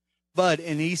knew it. But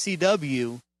in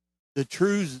ECW,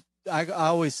 I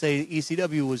always say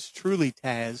ECW was truly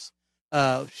Taz.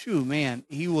 Man,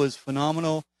 he was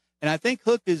phenomenal. And I think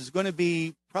Hook is going to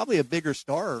be probably a bigger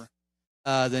star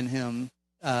than him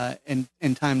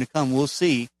in time to come. We'll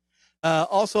see.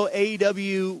 Also,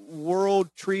 AEW World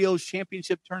Trios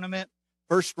Championship Tournament,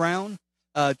 first round,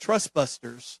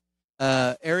 Trustbusters,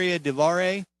 Area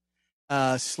Devare,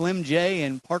 Slim J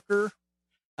and Parker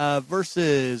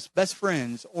versus Best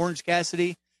Friends, Orange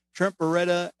Cassidy, Trent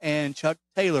Beretta, and Chuck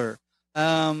Taylor.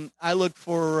 I look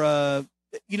for,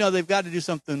 they've got to do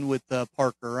something with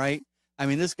Parker, right? I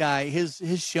mean, this guy, his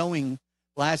showing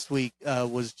last week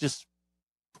was just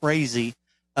crazy,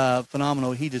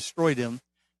 phenomenal. He destroyed him.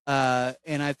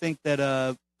 And I think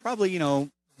that probably,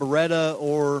 Beretta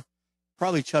or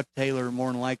probably Chuck Taylor,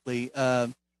 more than likely,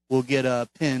 will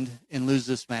get pinned and lose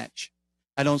this match.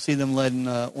 I don't see them letting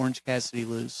Orange Cassidy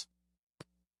lose.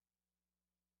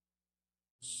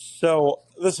 So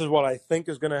this is what I think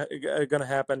is gonna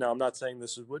happen. Now I'm not saying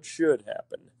this is what should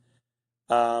happen.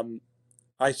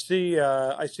 I see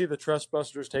the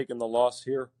Trustbusters taking the loss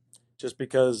here, just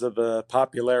because of the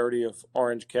popularity of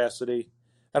Orange Cassidy.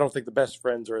 I don't think the Best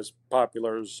Friends are as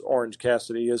popular as Orange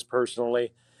Cassidy is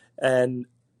personally, and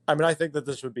I mean I think that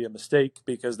this would be a mistake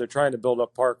because they're trying to build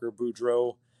up Parker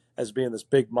Boudreaux as being this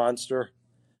big monster.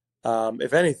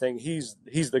 If anything, he's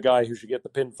the guy who should get the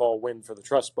pinfall win for the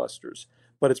Trustbusters.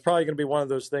 But it's probably going to be one of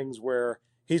those things where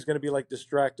he's going to be like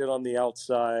distracted on the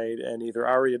outside, and either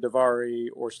Arya Davari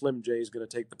or Slim J is going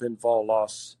to take the pinfall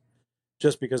loss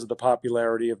just because of the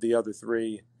popularity of the other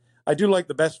three. I do like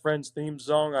the Best Friends theme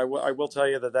song. I will tell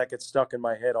you that gets stuck in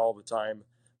my head all the time.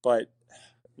 But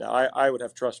no, I would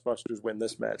have Trustbusters win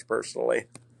this match personally.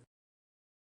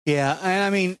 Yeah, and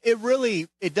I mean,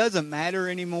 it doesn't matter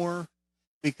anymore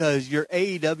because your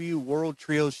AEW World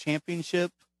Trios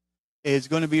Championship is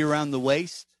going to be around the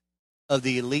waist of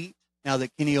the Elite. Now that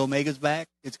Kenny Omega's back,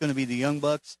 it's going to be the Young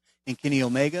Bucks and Kenny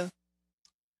Omega.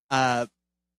 I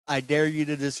dare you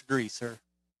to disagree, sir.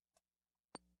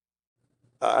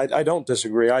 I don't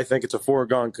disagree. I think it's a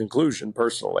foregone conclusion,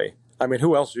 personally. I mean,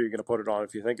 who else are you going to put it on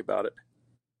if you think about it?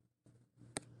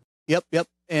 Yep.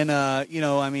 And, I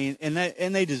mean, and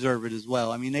they deserve it as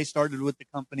well. I mean, they started with the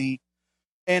company,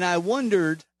 and I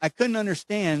couldn't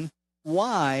understand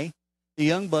why the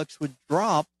Young Bucks would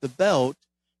drop the belt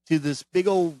to this big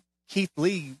old Keith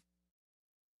Lee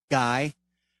guy,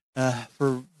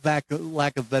 for lack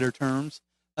of better terms.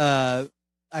 I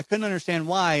couldn't understand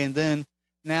why, and then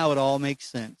now it all makes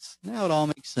sense.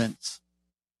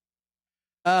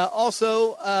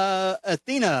 Also,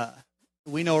 Athena,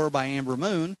 we know her by Amber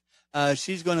Moon.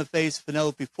 She's going to face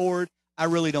Penelope Ford. I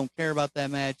really don't care about that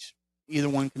match. Either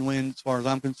one can win as far as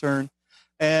I'm concerned.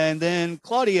 And then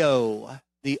Claudio,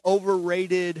 the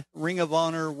overrated Ring of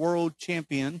Honor World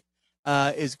Champion,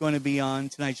 is going to be on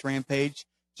tonight's Rampage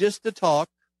just to talk.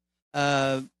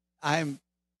 That'll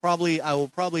probably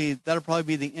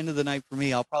be the end of the night for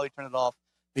me. I'll probably turn it off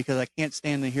because I can't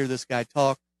stand to hear this guy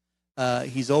talk.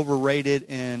 He's overrated,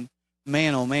 and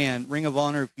man, oh man, Ring of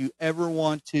Honor, if you ever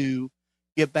want to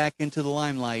get back into the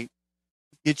limelight,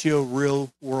 get you a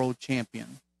real world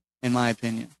champion, in my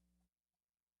opinion.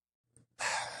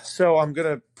 So I'm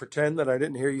going to pretend that I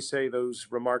didn't hear you say those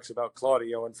remarks about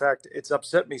Claudio. In fact, it's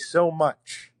upset me so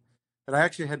much that I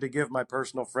actually had to give my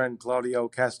personal friend Claudio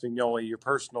Castagnoli your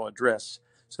personal address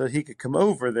so that he could come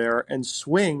over there and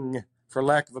swing, for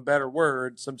lack of a better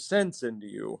word, some sense into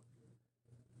you.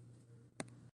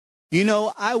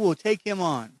 I will take him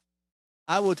on.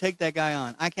 I will take that guy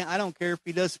on. I don't care if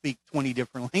he does speak 20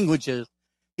 different languages.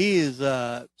 He is,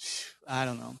 I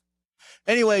don't know.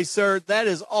 Anyway, sir, that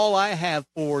is all I have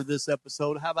for this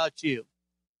episode. How about you?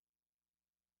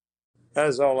 That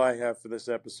is all I have for this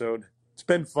episode. It's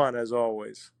been fun, as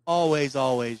always. Always.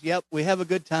 Yep, we have a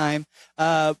good time.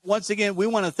 Once again, we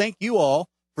want to thank you all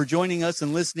for joining us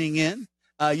and listening in.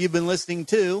 You've been listening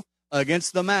to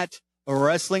Against the Mat, a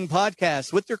wrestling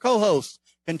podcast with your co-hosts,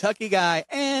 Kentucky Guy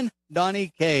and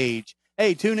Donnie Cage.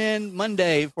 Hey, tune in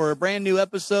Monday for a brand new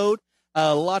episode.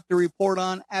 A lot to report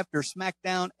on after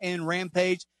SmackDown and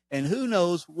Rampage, and who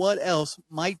knows what else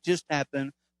might just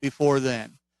happen before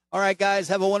then. All right, guys,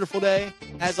 have a wonderful day.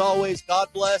 As always, God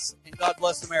bless, and God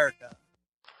bless America.